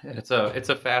 It's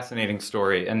a fascinating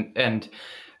story, and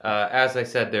as I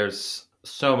said, there's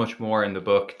so much more in the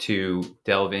book to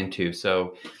delve into.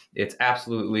 So it's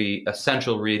absolutely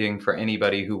essential reading for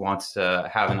anybody who wants to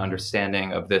have an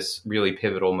understanding of this really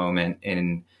pivotal moment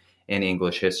in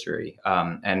English history.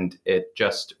 And it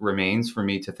just remains for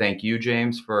me to thank you,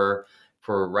 James, for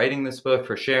writing this book,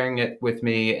 for sharing it with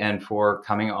me, and for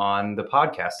coming on the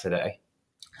podcast today.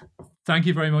 Thank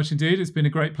you very much indeed. It's been a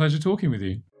great pleasure talking with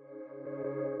you.